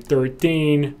 frame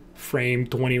 13, frame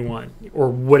 21, or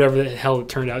whatever the hell it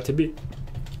turned out to be.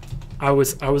 I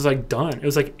was like done. It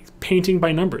was like painting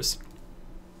by numbers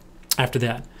after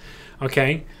that.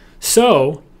 Okay,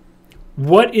 so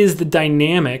what is the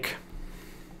dynamic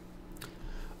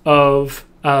of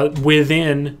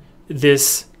within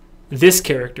this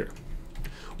character?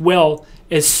 Well,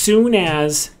 as soon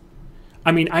as,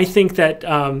 I mean, I think that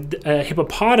a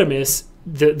hippopotamus,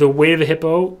 the weight of a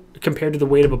hippo compared to the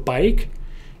weight of a bike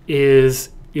is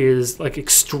like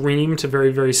extreme to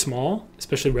very, very small,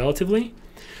 especially relatively.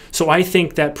 So I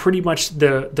think that pretty much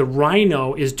the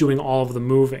rhino is doing all of the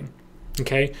moving.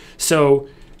 Okay, so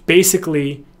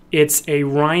basically it's a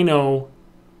rhino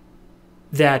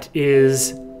that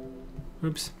is,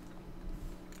 oops,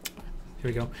 here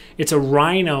we go. It's a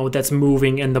rhino that's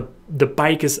moving, and the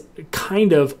bike is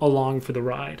kind of along for the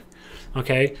ride.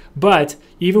 Okay, but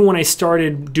even when I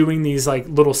started doing these like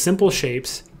little simple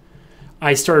shapes,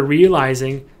 I started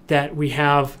realizing that we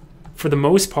have, for the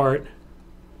most part,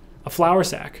 a flour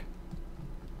sack,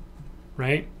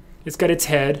 right? It's got its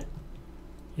head.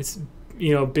 It's,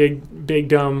 you know, big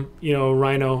dumb, you know,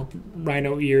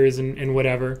 rhino ears and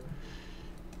whatever,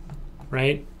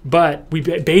 right? But we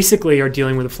basically are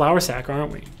dealing with a flour sack,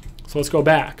 aren't we? So let's go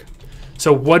back.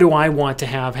 So what do I want to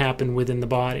have happen within the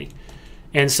body?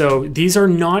 And so these are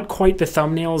not quite the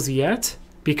thumbnails yet,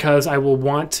 because I will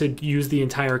want to use the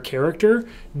entire character.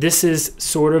 This is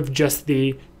sort of just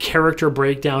the character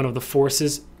breakdown of the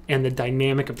forces and the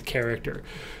dynamic of the character.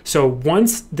 So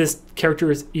once this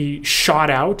character is shot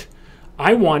out,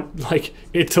 I want like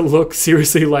it to look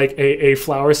seriously like a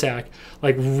flour sack,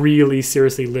 like really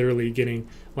seriously, literally getting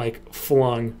like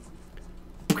flung,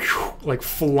 like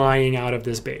flying out of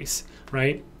this base,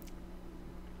 right?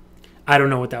 I don't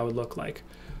know what that would look like,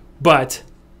 but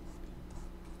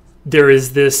there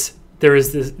is this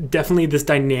definitely this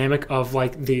dynamic of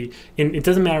like and it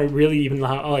doesn't matter really even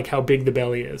how big the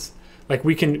belly is. Like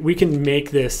we can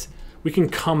make this, we can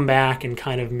come back and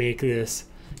kind of make this,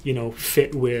 you know,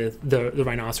 fit with the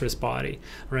rhinoceros body,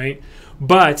 right?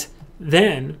 But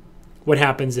then what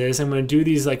happens is, I'm going to do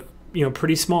these like, you know,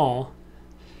 pretty small,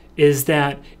 is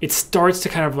that it starts to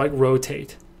kind of like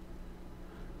rotate,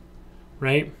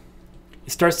 right?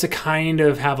 It starts to kind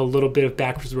of have a little bit of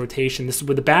backwards rotation. This is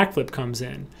where the backflip comes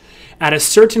in. At a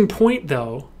certain point,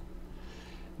 though,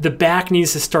 the back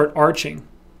needs to start arching.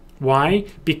 Why?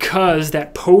 Because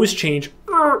that pose change,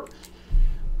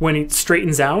 when it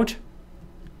straightens out,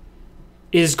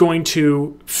 is going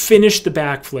to finish the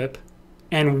backflip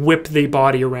and whip the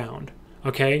body around.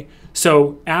 Okay?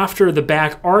 So after the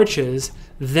back arches,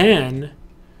 then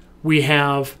we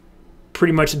have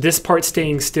pretty much this part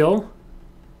staying still,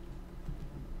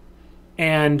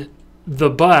 and the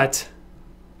butt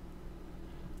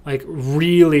like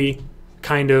really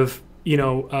kind of, you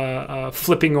know,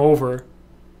 flipping over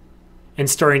and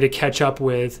starting to catch up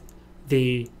with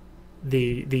the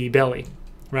belly,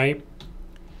 right?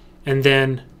 And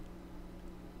then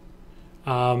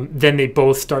they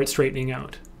both start straightening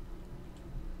out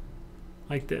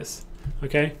like this.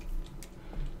 Okay.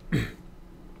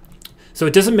 So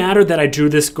it doesn't matter that I drew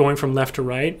this going from left to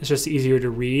right. It's just easier to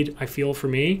read, I feel, for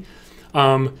me.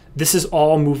 This is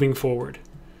all moving forward.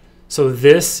 So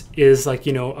this is like,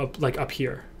 you know, up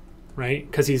here, right?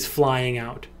 Because he's flying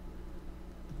out.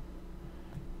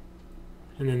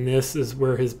 And then this is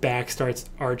where his back starts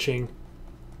arching,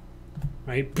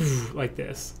 right? Like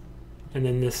this. And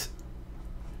then this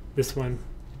one,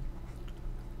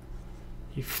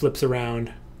 he flips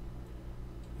around.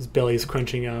 His belly's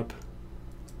crunching up.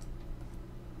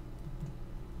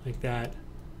 Like that.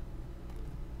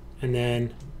 And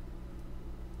then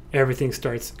everything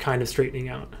starts kind of straightening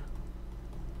out.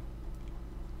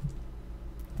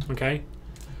 Okay?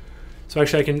 So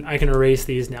actually I can erase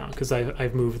these now because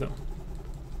I've moved them.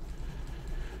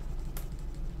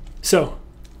 So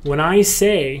when I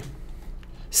say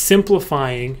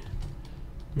simplifying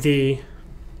the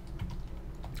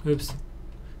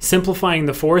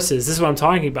forces, this is what I'm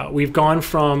talking about. We've gone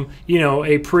from, you know,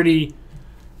 a pretty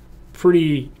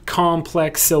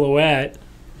complex silhouette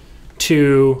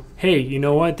to, hey, you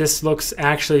know what, this looks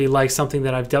actually like something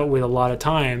that I've dealt with a lot of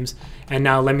times, and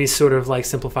now let me sort of like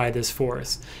simplify this for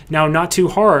us. Now, not too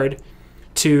hard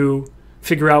to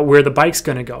figure out where the bike's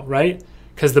going to go, right?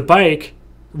 Because the bike,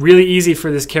 really easy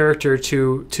for this character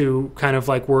to kind of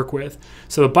like work with.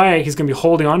 So the bike, he's going to be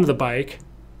holding onto the bike,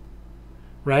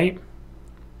 right?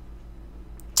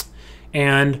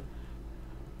 And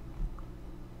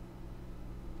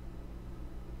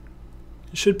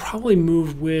should probably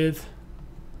move with,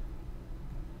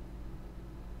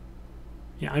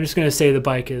 yeah, I'm just going to say the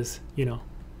bike is, you know,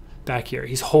 back here.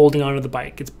 He's holding onto the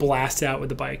bike. It's blasted out with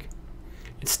the bike.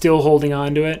 It's still holding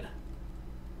onto it,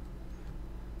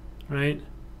 right?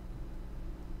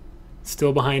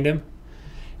 Still behind him.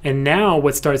 And now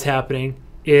what starts happening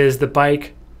is the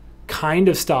bike kind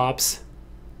of stops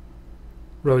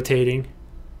rotating.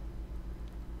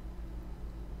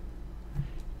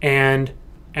 And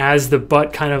as the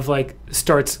butt kind of like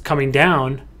starts coming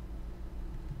down,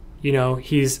 you know,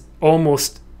 he's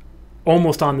almost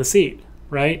on the seat,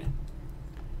 right?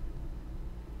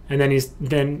 And then he's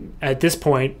at this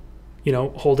point, you know,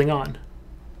 holding on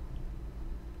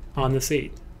the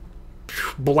seat.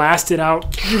 Blasted out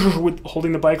with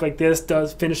holding the bike like this,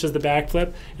 finishes the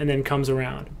backflip, and then comes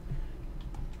around.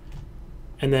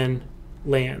 And then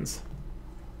lands.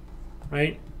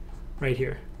 Right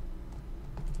here.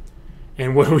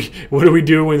 And what do we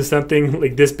do when something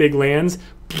like this big lands?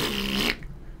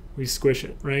 We squish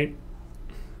it, right?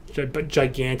 But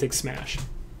gigantic smash.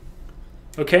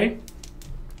 Okay?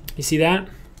 You see that?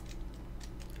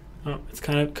 Oh, it's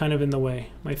kind of in the way.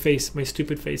 My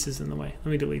stupid face is in the way.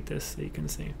 Let me delete this so you can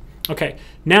see. Okay,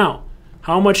 now,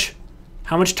 how much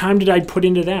time did I put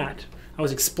into that? I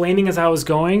was explaining as I was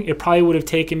going. It probably would have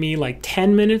taken me like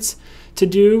 10 minutes to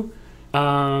do,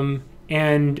 and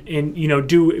you know,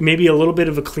 do maybe a little bit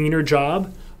of a cleaner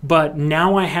job. But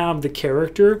now I have the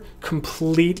character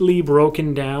completely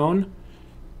broken down,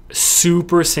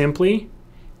 super simply,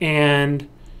 and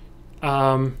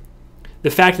the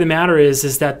fact of the matter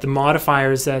is that the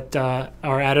modifiers that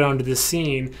are added onto this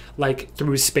scene, like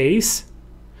through space,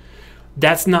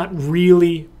 that's not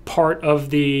really part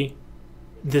of the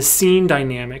scene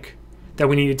dynamic that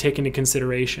we need to take into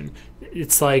consideration.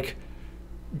 It's like,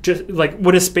 just like,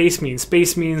 what does space mean?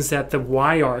 Space means that the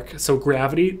y-arc, so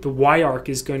gravity, the y-arc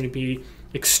is going to be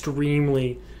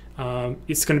extremely,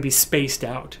 it's going to be spaced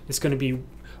out. It's going to be,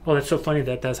 oh, that's so funny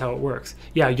that that's how it works.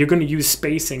 Yeah, you're going to use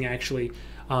spacing actually,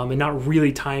 and not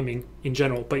really timing in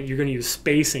general, but you're going to use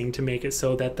spacing to make it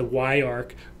so that the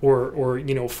y-arc, or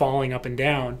you know, falling up and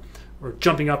down, or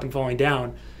jumping up and falling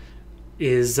down,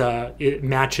 is it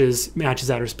matches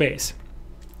outer space.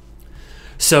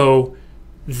 So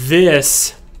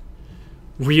this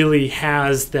really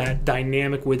has that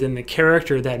dynamic within the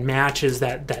character that matches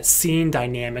that scene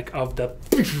dynamic of the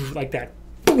like that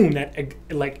boom, that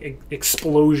like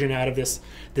explosion out of this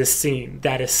scene,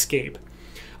 that escape.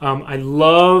 I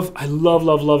love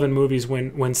in movies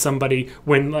when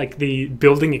like the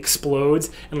building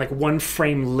explodes and like one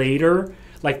frame later,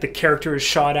 like the character is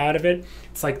shot out of it.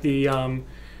 It's like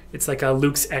it's like a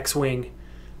Luke's X-wing.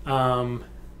 No,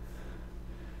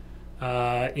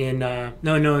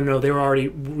 they were already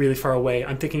really far away.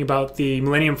 I'm thinking about the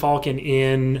Millennium Falcon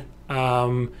in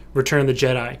Return of the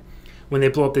Jedi, when they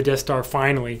blow up the Death Star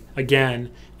finally again,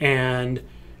 and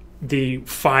the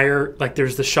fire, like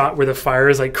there's the shot where the fire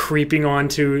is like creeping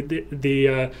onto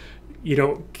the you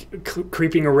know,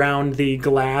 creeping around the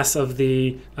glass of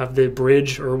the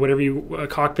bridge or whatever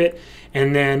cockpit,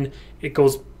 and then it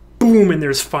goes boom, and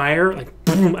there's fire like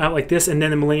boom out like this, and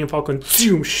then the Millennium Falcon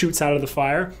zoom shoots out of the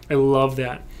fire. I love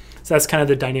that. So that's kind of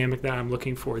the dynamic that I'm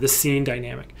looking for, the scene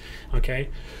dynamic. Okay,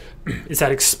 it's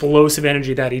that explosive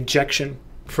energy, that ejection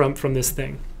from this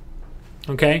thing.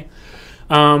 Okay.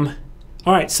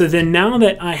 All right, so then now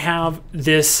that I have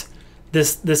this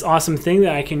awesome thing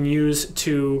that I can use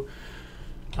to,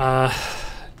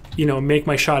 you know, make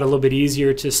my shot a little bit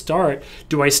easier to start,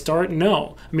 do I start?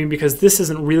 No. I mean, because this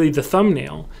isn't really the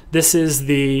thumbnail. This is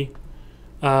just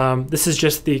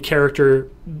the character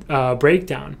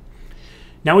breakdown.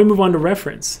 Now we move on to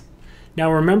reference.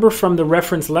 Now remember from the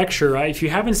reference lecture, if you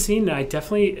haven't seen it, I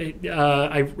definitely,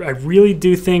 I really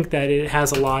do think that it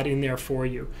has a lot in there for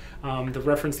you. The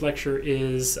reference lecture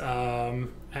is,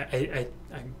 I'm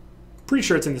pretty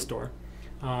sure it's in the store.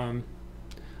 I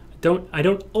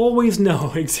don't always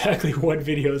know exactly what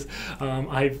videos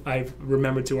I've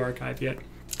remembered to archive yet.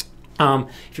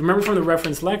 If you remember from the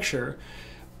reference lecture,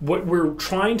 what we're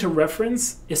trying to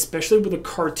reference, especially with a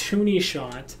cartoony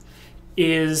shot,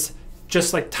 is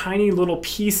just like tiny little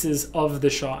pieces of the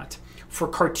shot. for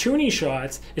cartoony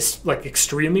shots, it's like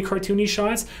extremely cartoony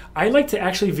shots, I like to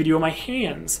actually video my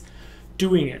hands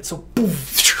doing it. So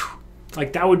poof,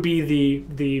 like that would be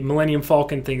the Millennium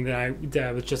Falcon thing that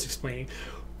I was just explaining.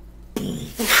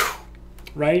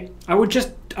 Right? I would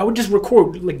just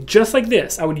record like just like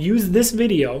this. I would use this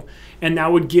video, and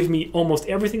that would give me almost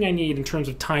everything I need in terms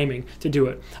of timing to do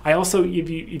it. I also,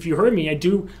 if you heard me, I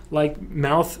do like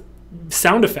mouth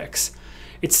sound effects.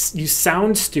 You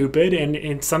sound stupid,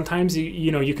 and sometimes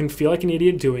you can feel like an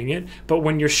idiot doing it, but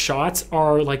when your shots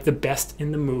are like the best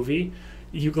in the movie,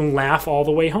 you can laugh all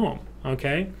the way home.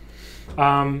 Okay,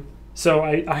 so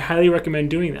I highly recommend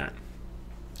doing that.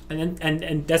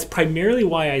 And that's primarily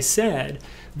why I said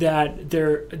that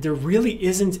there really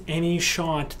isn't any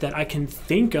shot that I can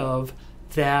think of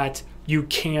that you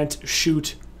can't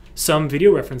shoot some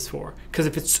video reference for. Because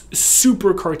if it's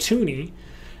super cartoony,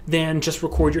 then just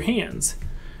record your hands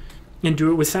and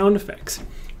do it with sound effects.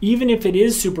 Even if it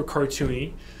is super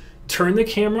cartoony, turn the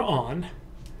camera on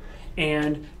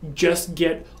and just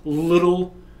get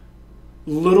little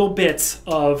bits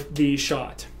of the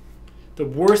shot. The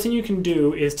worst thing you can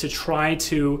do is to try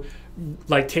to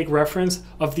like take reference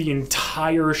of the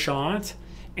entire shot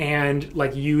and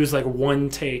like use like one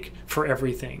take for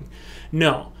everything.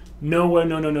 No.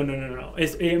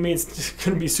 It's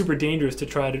going to be super dangerous to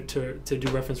try to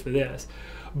do reference for this.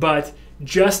 But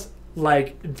just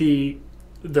like the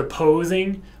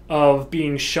posing of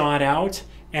being shot out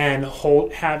and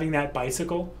having that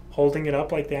bicycle, holding it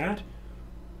up like that,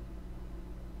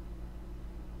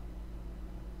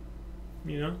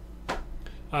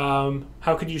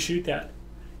 how could you shoot that?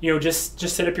 Just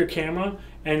set up your camera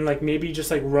and like maybe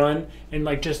just like run and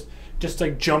like just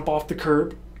like jump off the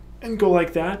curb and go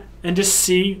like that and just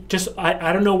see.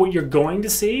 I don't know what you're going to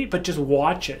see, but just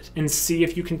watch it and see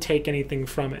if you can take anything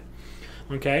from it.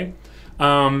 Okay,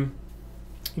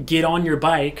 get on your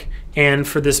bike, and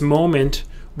for this moment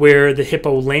where the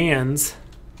hippo lands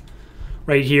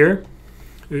right here,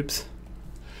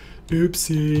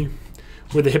 oopsie,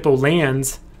 where the hippo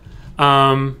lands,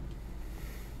 why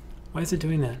is it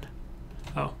doing that?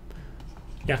 Oh,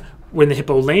 yeah. When the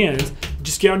hippo lands,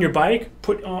 just get on your bike,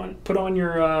 put on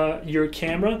your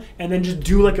camera, and then just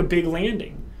do like a big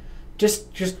landing. Just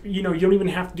you don't even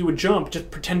have to do a jump.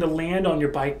 Just pretend to land on your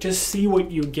bike. Just see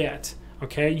what you get.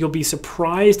 Okay, you'll be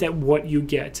surprised at what you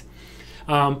get.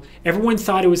 Everyone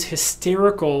thought it was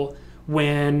hysterical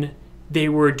when they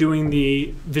were doing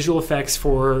the visual effects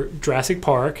for Jurassic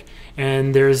Park,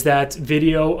 and there's that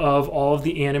video of all of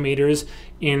the animators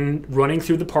running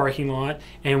through the parking lot,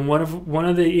 and one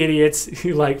of the idiots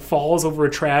who like falls over a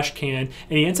trash can,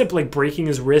 and he ends up like breaking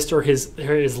his wrist or his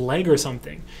leg or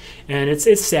something, and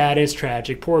it's sad, it's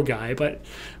tragic, poor guy, but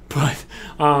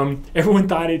everyone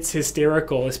thought it's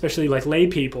hysterical, especially like lay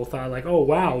people thought like, oh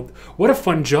wow, what a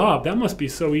fun job, that must be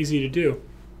so easy to do.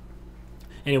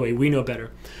 Anyway, we know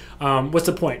better. What's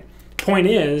the point? Point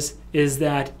is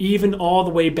that even all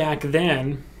the way back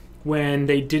then, when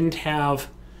they didn't have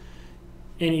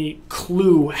any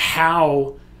clue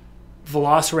how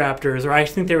velociraptors, or I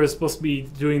think they were supposed to be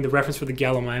doing the reference for the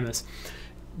Gallimimus,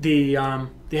 they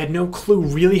had no clue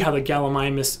really how the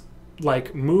Gallimimus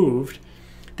like moved.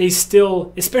 They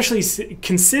still, especially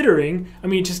considering, I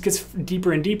mean, it just gets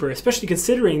deeper and deeper, especially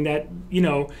considering that,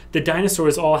 the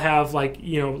dinosaurs all have like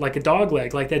a dog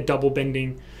leg, like that double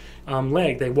bending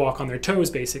leg. They walk on their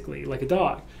toes basically like a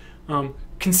dog.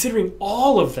 Considering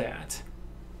all of that,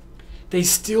 they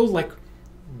still like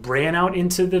ran out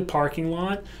into the parking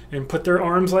lot and put their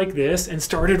arms like this and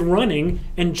started running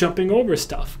and jumping over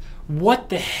stuff. What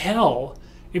the hell,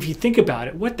 if you think about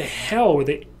it, what the hell were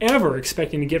they ever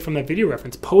expecting to get from that video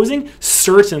reference? Posing?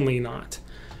 Certainly not.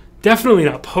 Definitely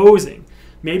not posing.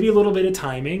 Maybe a little bit of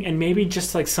timing, and maybe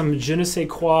just like some je ne sais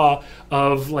quoi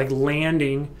of like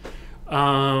landing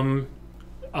on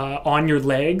your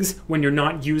legs when you're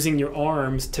not using your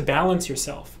arms to balance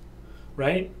yourself,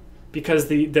 right? Because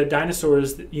the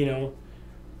dinosaurs,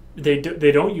 they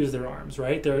don't use their arms,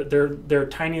 right? Their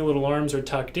tiny little arms are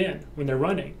tucked in when they're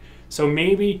running. So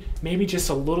maybe just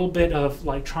a little bit of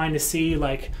like trying to see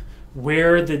like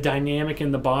where the dynamic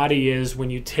in the body is when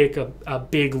you take a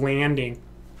big landing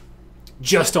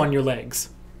just on your legs.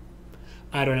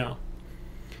 I don't know.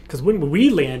 Because when we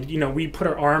land, we put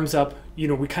our arms up,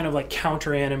 we kind of like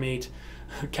counter animate.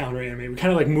 We kind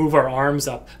of like move our arms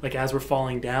up like as we're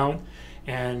falling down.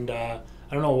 And I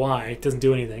don't know why, it doesn't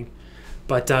do anything.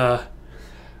 But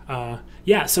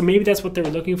yeah, so maybe that's what they were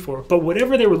looking for. But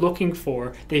whatever they were looking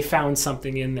for, they found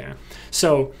something in there.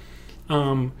 So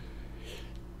I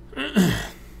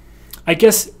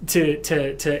guess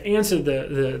to answer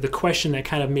the question that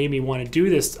kind of made me want to do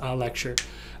this lecture,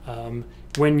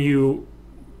 When you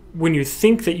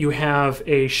think that you have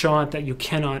a shot that you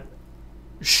cannot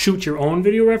shoot your own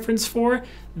video reference for,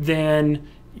 then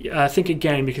think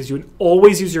again, because you would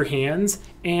always use your hands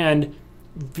and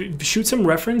shoot some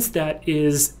reference that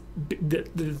is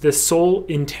the sole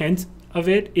intent of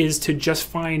it is to just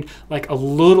find like a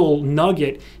little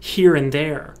nugget here and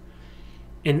there,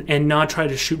 and not try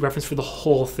to shoot reference for the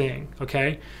whole thing.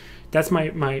 Okay, that's my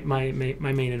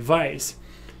main advice.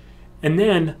 And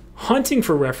then hunting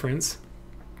for reference,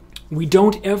 we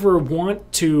don't ever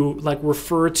want to like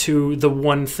refer to the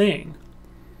one thing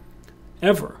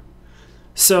ever.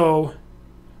 So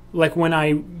like when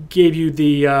I gave you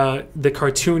the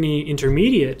cartoony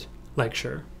intermediate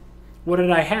lecture, what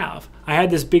did I have? I had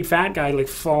this big fat guy like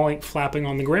flapping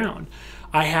on the ground.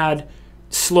 I had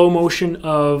slow motion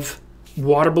of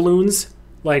water balloons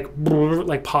like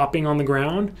popping on the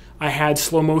ground. I had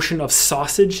slow motion of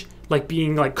sausage like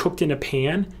being like cooked in a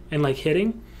pan and like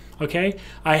hitting. Okay,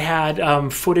 I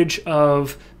had footage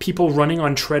of people running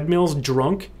on treadmills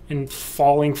drunk and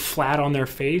falling flat on their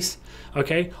face.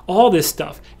 Okay, all this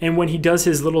stuff. And when he does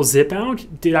his little zip out,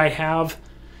 did I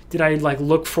like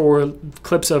look for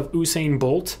clips of Usain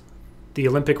Bolt, the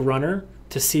Olympic runner,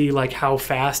 to see like how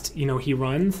fast, you know, he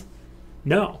runs?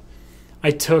 No. I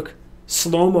took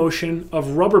slow motion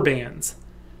of rubber bands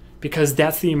because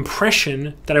that's the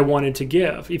impression that I wanted to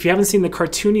give. If you haven't seen the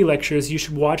cartoony lectures, you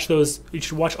should watch those. You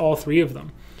should watch all three of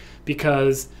them,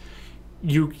 because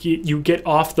you get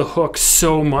off the hook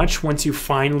so much once you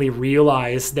finally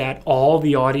realize that all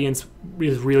the audience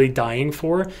is really dying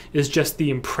for is just the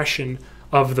impression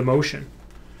of the motion.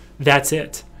 That's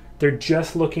it. They're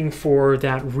just looking for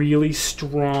that really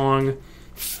strong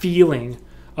feeling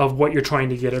of what you're trying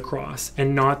to get across,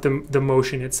 and not the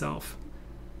motion itself.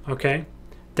 Okay?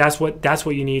 That's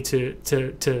what you need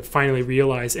to finally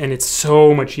realize, and it's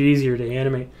so much easier to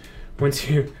animate once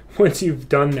you've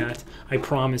done that. I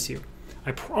promise you.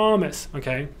 I promise.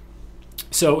 Okay.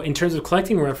 So in terms of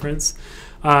collecting reference,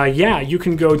 yeah, you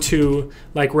can go to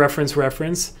like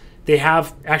reference. They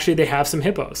have some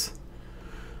hippos,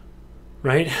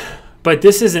 right? But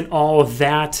this isn't all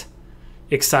that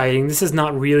exciting. This is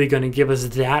not really going to give us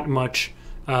that much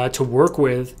to work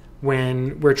with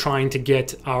when we're trying to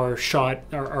get our shot,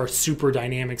 our super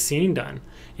dynamic scene done,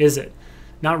 is it?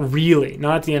 Not really.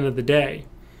 Not at the end of the day.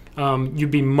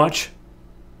 You'd be much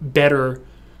better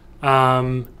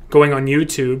going on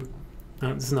YouTube.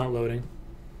 This is not loading.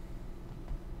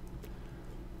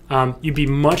 You'd be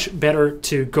much better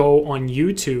to go on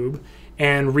YouTube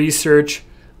and research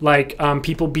like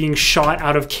people being shot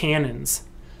out of cannons,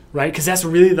 right? Because that's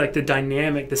really like the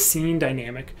dynamic, the scene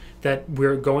dynamic that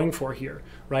we're going for here,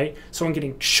 right? Someone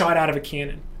getting shot out of a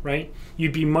cannon, right?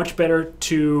 You'd be much better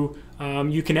to,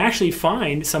 you can actually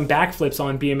find some backflips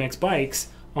on BMX bikes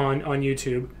on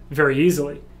YouTube very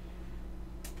easily,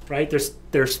 right?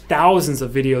 There's thousands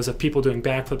of videos of people doing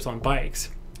backflips on bikes.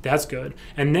 That's good.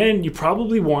 And then you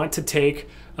probably want to take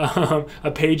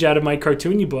a page out of my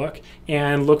cartoony book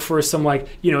and look for some like,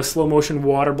 you know, slow motion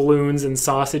water balloons and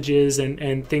sausages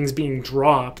and things being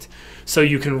dropped, so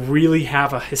you can really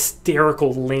have a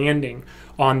hysterical landing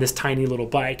on this tiny little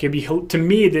bike. It'd be, to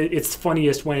me, it's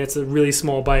funniest when it's a really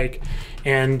small bike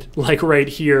and like right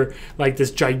here, like this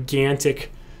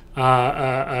gigantic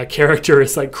character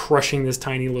is like crushing this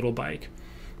tiny little bike,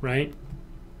 right?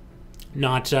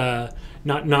 Not a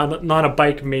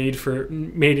bike made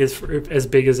as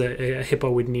big as a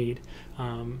hippo would need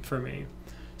for me.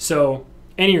 So,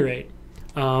 at any rate,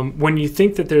 when you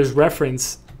think that there's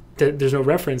no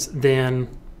reference, then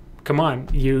come on,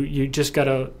 you just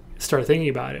gotta start thinking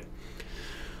about it.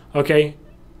 Okay,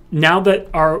 now that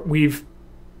we've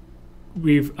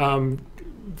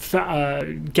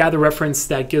gathered reference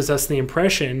that gives us the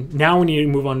impression, now we need to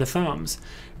move on to thumbs.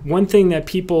 One thing that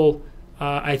people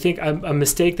I think a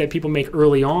mistake that people make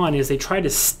early on is they try to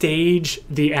stage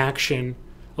the action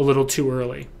a little too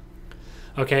early.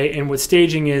 Okay, and what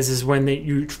staging is when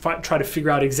you try to figure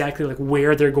out exactly like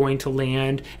where they're going to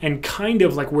land and kind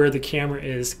of like where the camera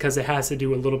is, because it has to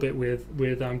do a little bit with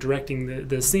directing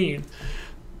the scene.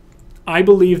 I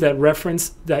believe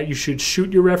that you should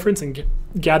shoot your reference and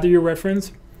gather your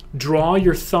reference, draw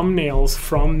your thumbnails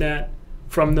from that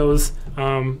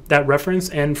reference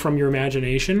and from your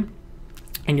imagination.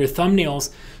 And your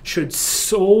thumbnails should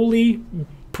solely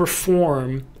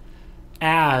perform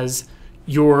as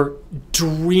your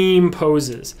dream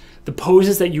poses, the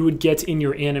poses that you would get in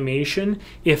your animation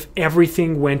if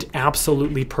everything went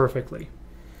absolutely perfectly.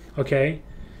 Okay?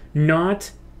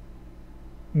 Not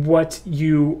what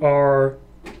you are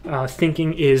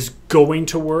thinking is going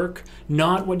to work,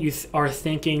 not what you are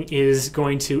thinking is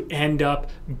going to end up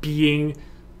being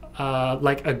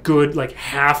like a good like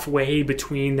halfway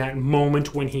between that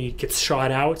moment when he gets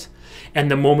shot out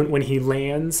and the moment when he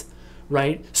lands,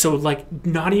 right? So like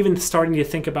not even starting to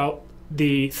think about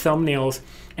the thumbnails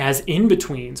as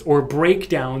in-betweens or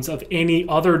breakdowns of any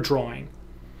other drawing,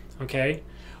 okay?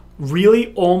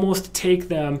 Really almost take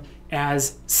them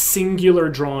as singular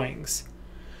drawings.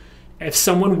 If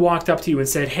someone walked up to you and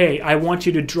said, hey, I want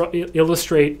you to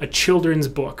illustrate a children's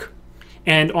book,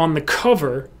 and on the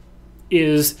cover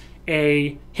is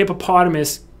a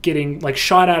hippopotamus getting like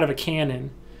shot out of a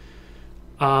cannon,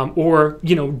 or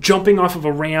jumping off of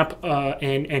a ramp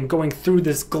and going through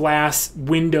this glass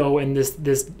window, and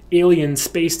this alien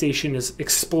space station is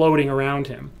exploding around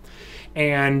him,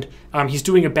 and he's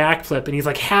doing a backflip, and he's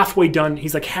like halfway done.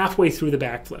 He's like halfway through the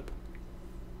backflip.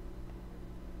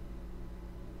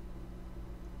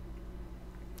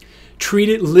 Treat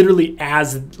it literally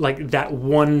as like that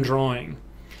one drawing,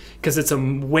 because it's a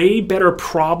way better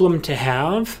problem to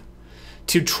have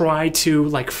to try to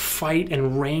like fight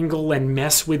and wrangle and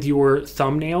mess with your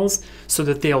thumbnails so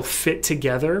that they'll fit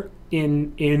together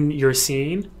in your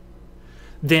scene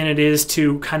than it is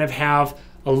to kind of have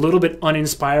a little bit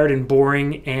uninspired and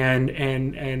boring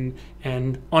and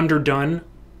underdone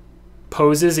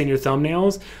poses in your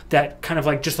thumbnails that kind of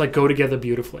like just like go together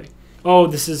beautifully. Oh,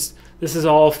 this is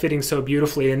all fitting so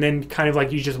beautifully, and then kind of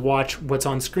like you just watch what's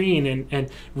on screen and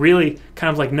really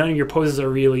kind of like none of your poses are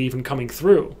really even coming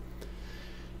through.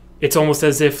 It's almost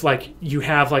as if like you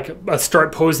have like a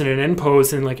start pose and an end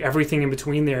pose, and like everything in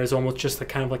between there is almost just a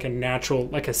kind of like a natural,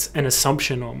 like an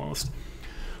assumption almost,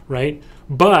 right?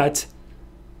 But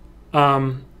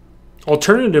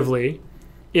alternatively,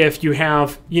 if you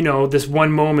have this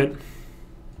one moment,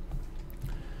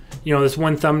 this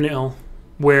one thumbnail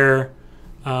where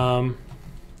your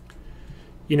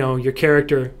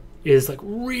character is like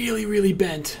really, really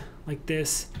bent like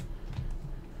this.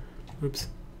 Oops.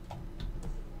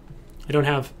 I don't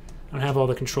have all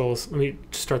the controls. Let me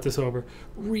start this over.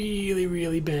 Really,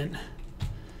 really bent.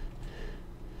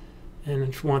 And I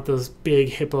want those big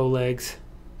hippo legs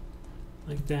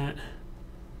like that.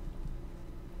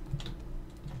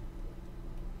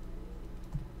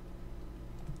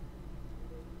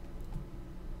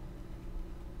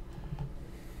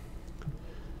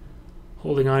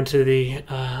 Holding on to the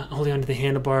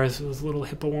handlebars, those little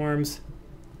hippo arms.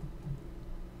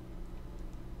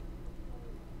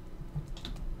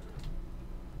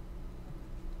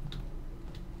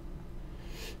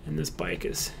 And this bike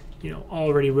is,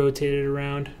 already rotated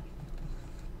around.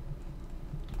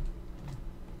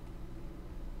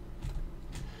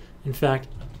 In fact,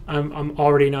 I'm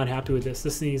already not happy with this.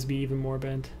 This needs to be even more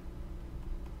bent.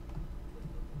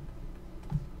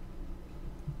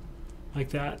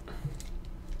 Like that.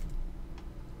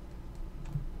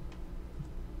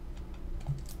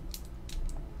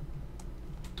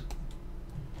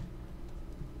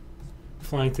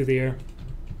 Flying through the air,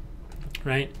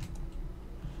 right?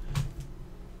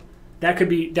 That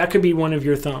could be one of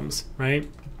your thumbs, right?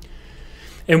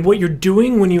 And what you're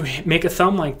doing when you make a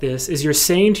thumb like this is you're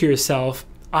saying to yourself,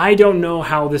 I don't know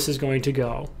how this is going to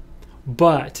go,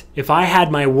 but if I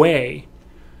had my way,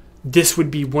 this would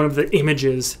be one of the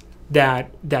images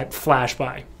that flash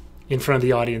by in front of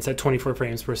the audience at 24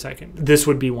 frames per second. This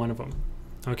would be one of them,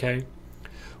 okay?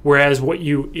 Whereas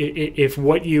if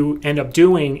what you end up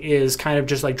doing is kind of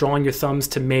just like drawing your thumbs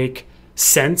to make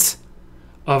sense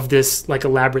of this like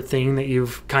elaborate thing that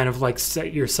you've kind of like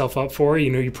set yourself up for,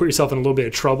 you put yourself in a little bit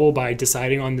of trouble by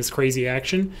deciding on this crazy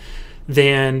action,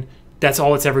 then that's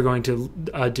all it's ever going to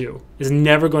do. It's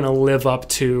never going to live up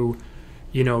to,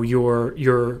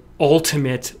 your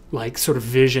ultimate like sort of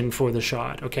vision for the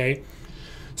shot, okay?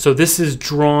 So this is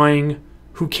drawing,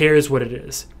 who cares what it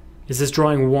is? Is this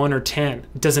drawing 1 or 10?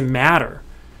 It doesn't matter.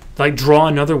 Like, draw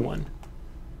another one.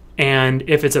 And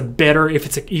if it's an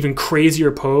even crazier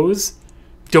pose,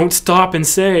 don't stop and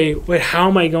say, wait, how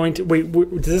am I going to,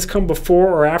 does this come before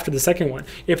or after the second one?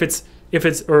 If it's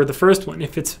or the first one.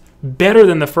 If it's better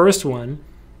than the first one,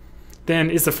 then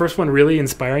is the first one really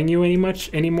inspiring you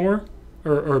anymore?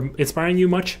 Or inspiring you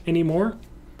much anymore?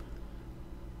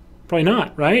 Probably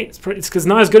not, right? It's because it's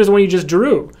not as good as the one you just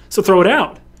drew. So throw it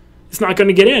out. It's not going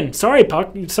to get in. Sorry,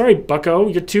 Puck. Sorry, Bucko.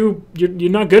 You're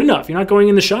not good enough. You're not going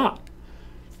in the shot.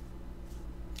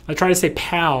 I tried to say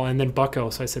pal and then Bucko,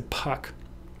 so I said Puck.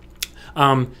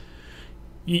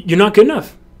 You're not good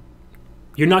enough.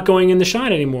 You're not going in the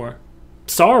shot anymore.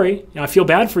 Sorry. I feel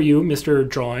bad for you, Mr.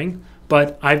 Drawing,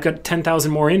 but I've got 10,000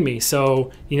 more in me.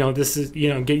 So, this is,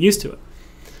 get used to it.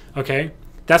 Okay?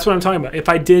 That's what I'm talking about.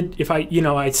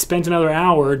 I spent another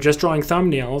hour just drawing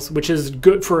thumbnails, which is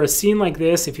good for a scene like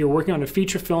this. If you're working on a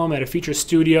feature film at a feature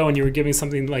studio and you were giving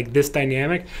something like this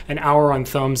dynamic, an hour on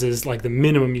thumbs is like the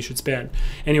minimum you should spend.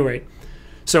 Anyway,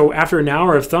 so after an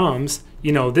hour of thumbs,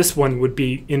 this one would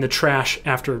be in the trash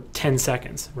after 10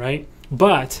 seconds, right?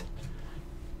 But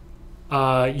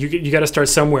you got to start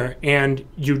somewhere, and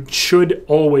you should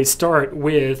always start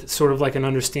with sort of like an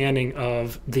understanding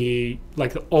of the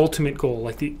ultimate goal.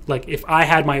 Like if I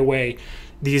had my way,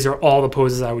 these are all the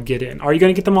poses I would get in. Are you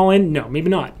going to get them all in? No, maybe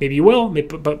not. Maybe you will,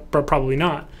 but probably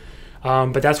not.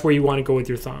 But that's where you want to go with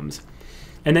your thumbs.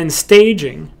 And then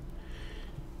staging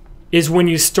is when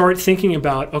you start thinking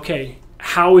about, okay,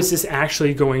 how is this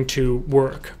actually going to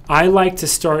work? I like to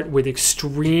start with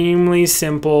extremely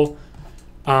simple,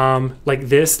 like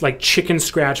this, like chicken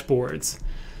scratch boards.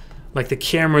 Like the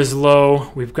camera's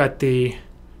low, we've got the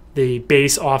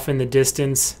base off in the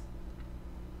distance,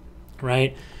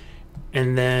 right?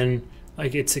 And then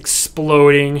like it's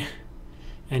exploding,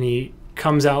 and he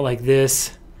comes out like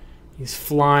this, he's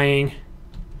flying,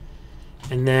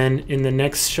 and then in the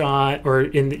next shot, or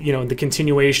in the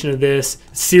continuation of this,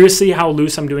 seriously how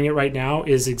loose I'm doing it right now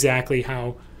is exactly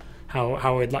how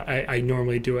I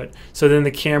normally do it. So then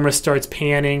the camera starts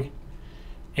panning,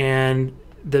 and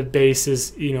the base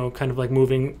is kind of like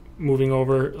moving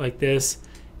over like this,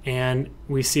 and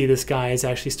we see this guy is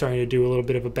actually starting to do a little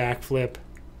bit of a backflip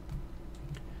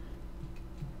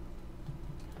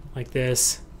like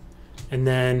this, and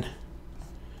then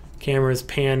camera's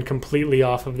panned completely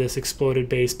off of this exploded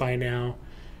base by now,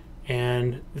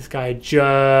 and this guy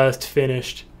just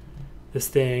finished this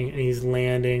thing, and he's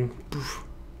landing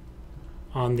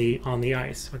on the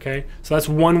ice. Okay, so that's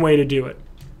one way to do it.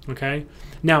 Okay,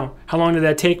 now how long did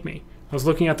that take me? I was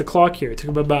looking at the clock here. It took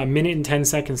about 1 minute and 10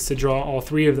 seconds to draw all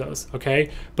 3 of those. Okay,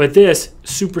 but this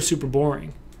super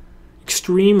boring,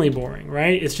 extremely boring,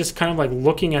 right? It's just kind of like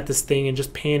looking at this thing and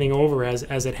just panning over as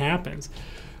it happens.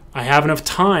 I have enough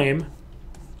time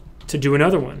to do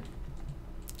another one.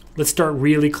 Let's start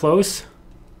really close.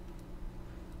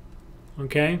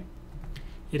 Okay,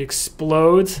 it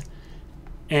explodes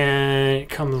and it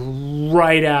comes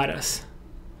right at us.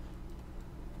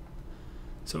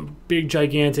 So big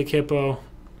gigantic hippo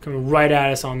coming right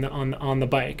at us on the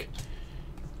bike,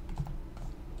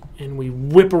 and we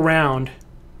whip around,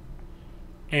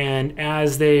 and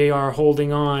as they are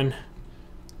holding on,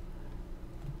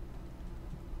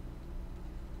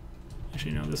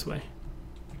 actually no, this way.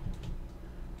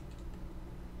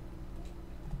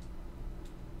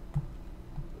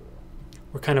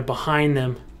 We're kind of behind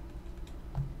them,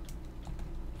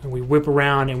 and we whip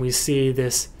around and we see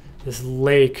this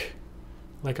lake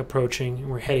like approaching, and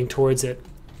we're heading towards it.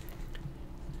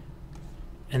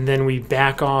 And then we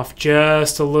back off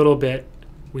just a little bit.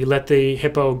 We let the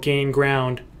hippo gain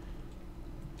ground,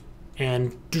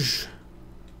 and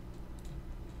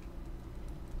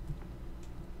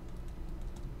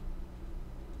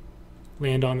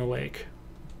land on the lake,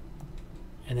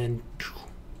 and then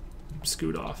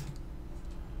scoot off.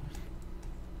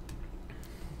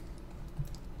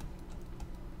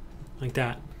 Like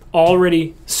that.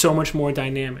 Already so much more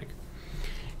dynamic.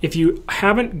 If you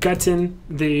haven't gotten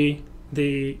the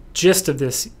gist of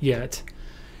this yet,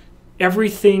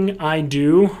 everything I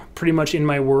do pretty much in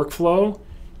my workflow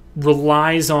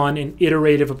relies on an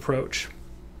iterative approach.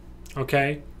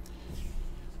 Okay?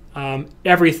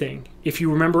 Everything. If you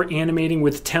remember animating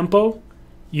with tempo,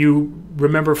 you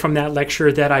remember from that lecture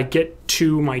that I get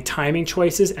to my timing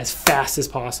choices as fast as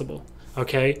possible.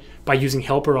 Okay, by using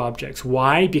helper objects.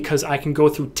 Why? Because I can go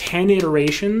through 10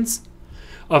 iterations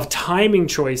of timing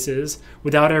choices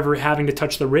without ever having to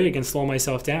touch the rig and slow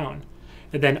myself down.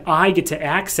 And then I get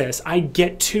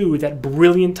to that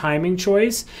brilliant timing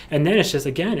choice, and then it's just,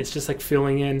 again, it's just like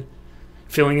filling in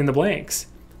the blanks,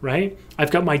 right?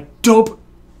 I've got my dope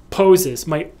poses,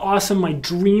 my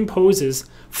dream poses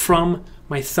from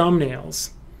my thumbnails,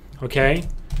 okay?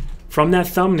 From that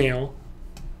thumbnail,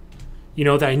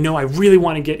 that I know I really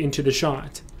want to get into the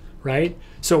shot, right?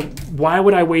 So why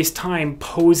would I waste time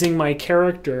posing my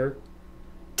character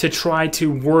to try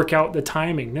to work out the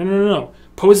timing? No.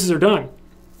 Poses are done.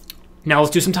 Now let's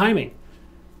do some timing.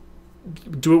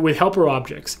 Do it with helper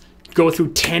objects. Go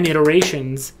through 10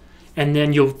 iterations, and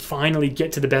then you'll finally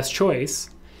get to the best choice.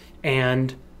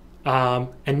 And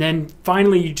then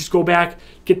finally you just go back,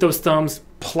 get those thumbs,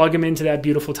 plug them into that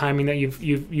beautiful timing that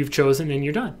you've chosen, and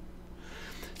you're done.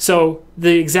 So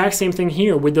the exact same thing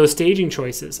here with those staging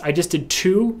choices. I just did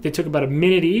 2. They took about 1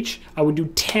 minute each. I would do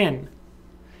 10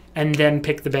 and then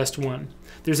pick the best one.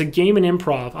 There's a game in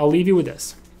improv. I'll leave you with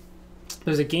this.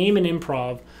 There's a game in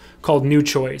improv called New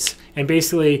Choice. And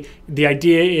basically, the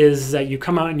idea is that you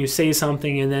come out and you say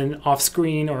something, and then off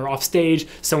screen or off stage,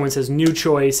 someone says New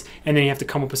Choice, and then you have to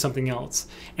come up with something else.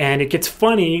 And it gets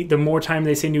funny the more time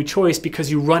they say New Choice, because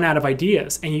you run out of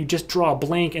ideas and you just draw a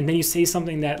blank, and then you say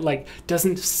something that like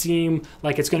doesn't seem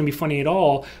like it's going to be funny at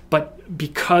all, but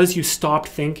because you stopped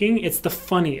thinking, it's the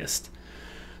funniest.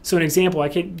 So an example,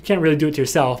 you can't really do it to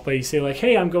yourself, but you say like,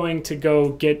 hey, I'm going to go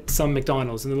get some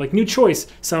McDonald's. And they're like, New Choice,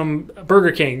 some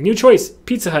Burger King. New Choice,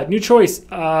 Pizza Hut. New Choice,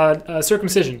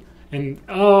 circumcision. And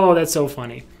oh, that's so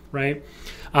funny, right?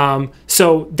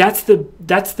 So that's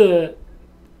the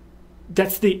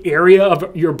area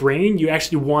of your brain you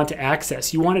actually want to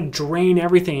access. You want to drain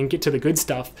everything and get to the good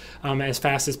stuff as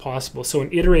fast as possible. So an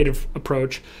iterative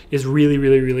approach is really,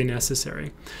 really, really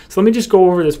necessary. So let me just go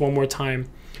over this one more time.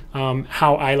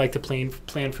 How I like to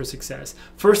plan for success.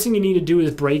 First thing you need to do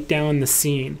is break down the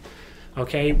scene.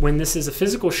 Okay, when this is a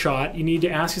physical shot, you need to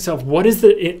ask yourself, what is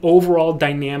the overall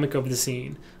dynamic of the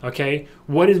scene? Okay,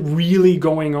 what is really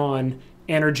going on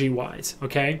energy-wise?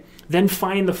 Okay, then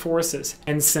find the forces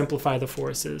and simplify the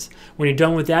forces. When you're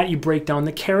done with that, you break down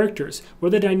the characters. What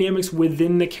are the dynamics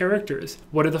within the characters?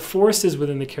 What are the forces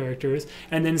within the characters?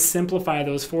 And then simplify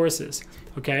those forces.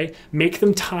 Okay, make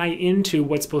them tie into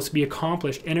what's supposed to be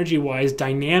accomplished energy-wise,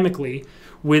 dynamically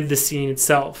with the scene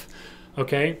itself.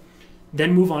 Okay,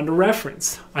 then move on to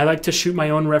reference. I like to shoot my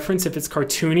own reference. If it's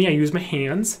cartoony, I use my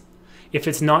hands. If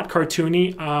it's not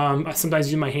cartoony, I sometimes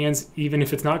use my hands even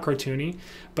if it's not cartoony,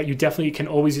 but you definitely can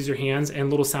always use your hands and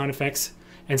little sound effects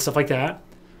and stuff like that.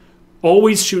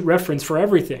 Always shoot reference for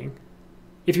everything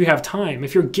if you have time.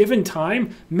 If you're given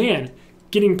time, man,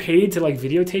 getting paid to like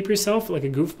videotape yourself like a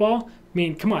goofball, I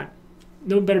mean, come on,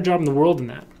 no better job in the world than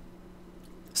that.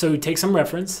 So take some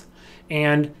reference,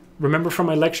 and remember from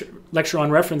my lecture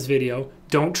on reference video,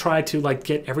 don't try to like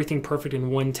get everything perfect in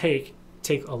one take.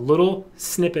 Take a little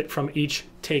snippet from each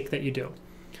take that you do.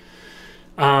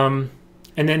 And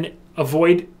then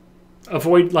avoid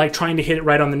like trying to hit it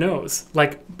right on the nose.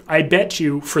 Like I bet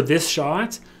you for this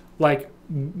shot, like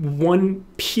one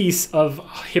piece of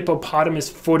hippopotamus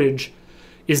footage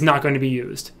is not going to be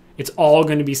used. It's all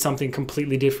going to be something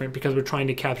completely different because we're trying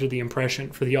to capture the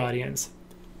impression for the audience.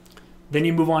 Then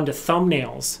you move on to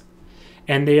thumbnails,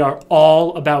 and they are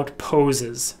all about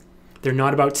poses. They're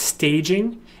not about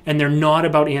staging, and they're not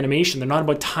about animation. They're not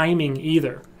about timing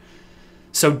either.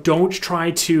 So don't try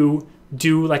to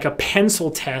do like a pencil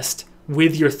test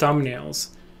with your thumbnails.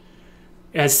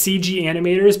 As CG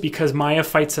animators, because Maya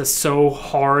fights us so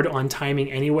hard on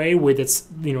timing anyway with its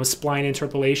spline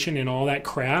interpolation and all that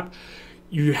crap,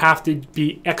 you have to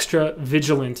be extra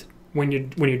vigilant when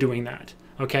you're doing that.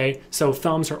 Okay, so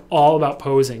thumbs are all about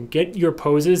posing. Get your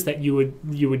poses that you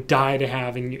would die to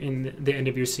have in the end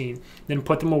of your scene. Then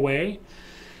put them away.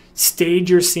 Stage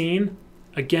your scene.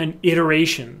 Again,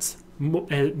 iterations.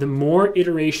 The more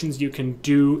iterations you can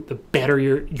do, the better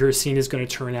your scene is going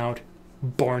to turn out,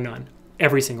 bar none,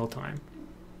 every single time.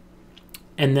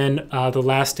 And then the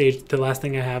last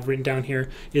thing I have written down here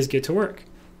is get to work.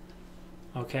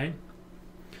 Okay,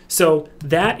 so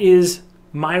that is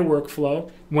my workflow.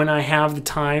 When I have the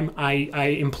time,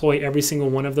 I employ every single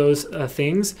one of those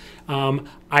things.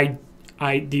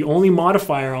 The only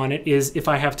modifier on it is if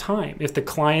I have time. If the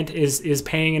client is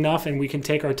paying enough and we can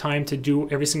take our time to do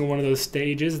every single one of those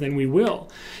stages, then we will.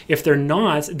 If they're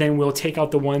not, then we'll take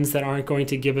out the ones that aren't going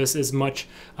to give us as much,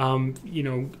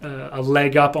 a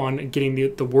leg up on getting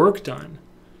the work done.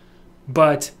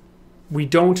 But we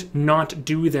don't not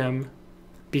do them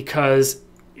because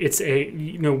it's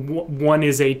one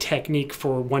is a technique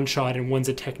for one shot and one's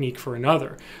a technique for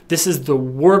another. This is the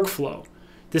workflow.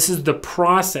 This is the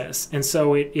process, and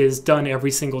so it is done every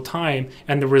single time,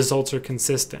 and the results are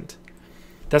consistent.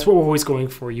 That's what we're always going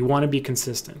for. You want to be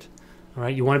consistent, all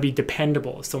right? You want to be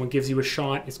dependable. If someone gives you a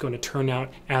shot, it's going to turn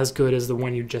out as good as the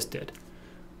one you just did,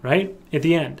 right? In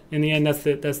the end, that's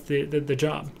the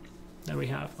job that we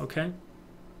have. Okay.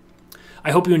 I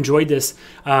hope you enjoyed this.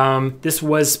 This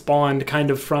was spawned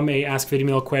kind of from a Ask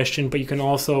VidMail question, but you can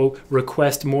also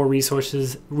request more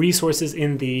resources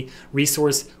in the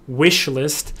resource wish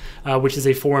list, which is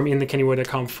a forum in the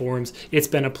KennyRoy.com forums. It's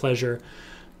been a pleasure.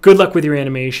 Good luck with your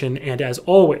animation, and as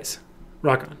always,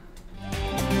 rock on.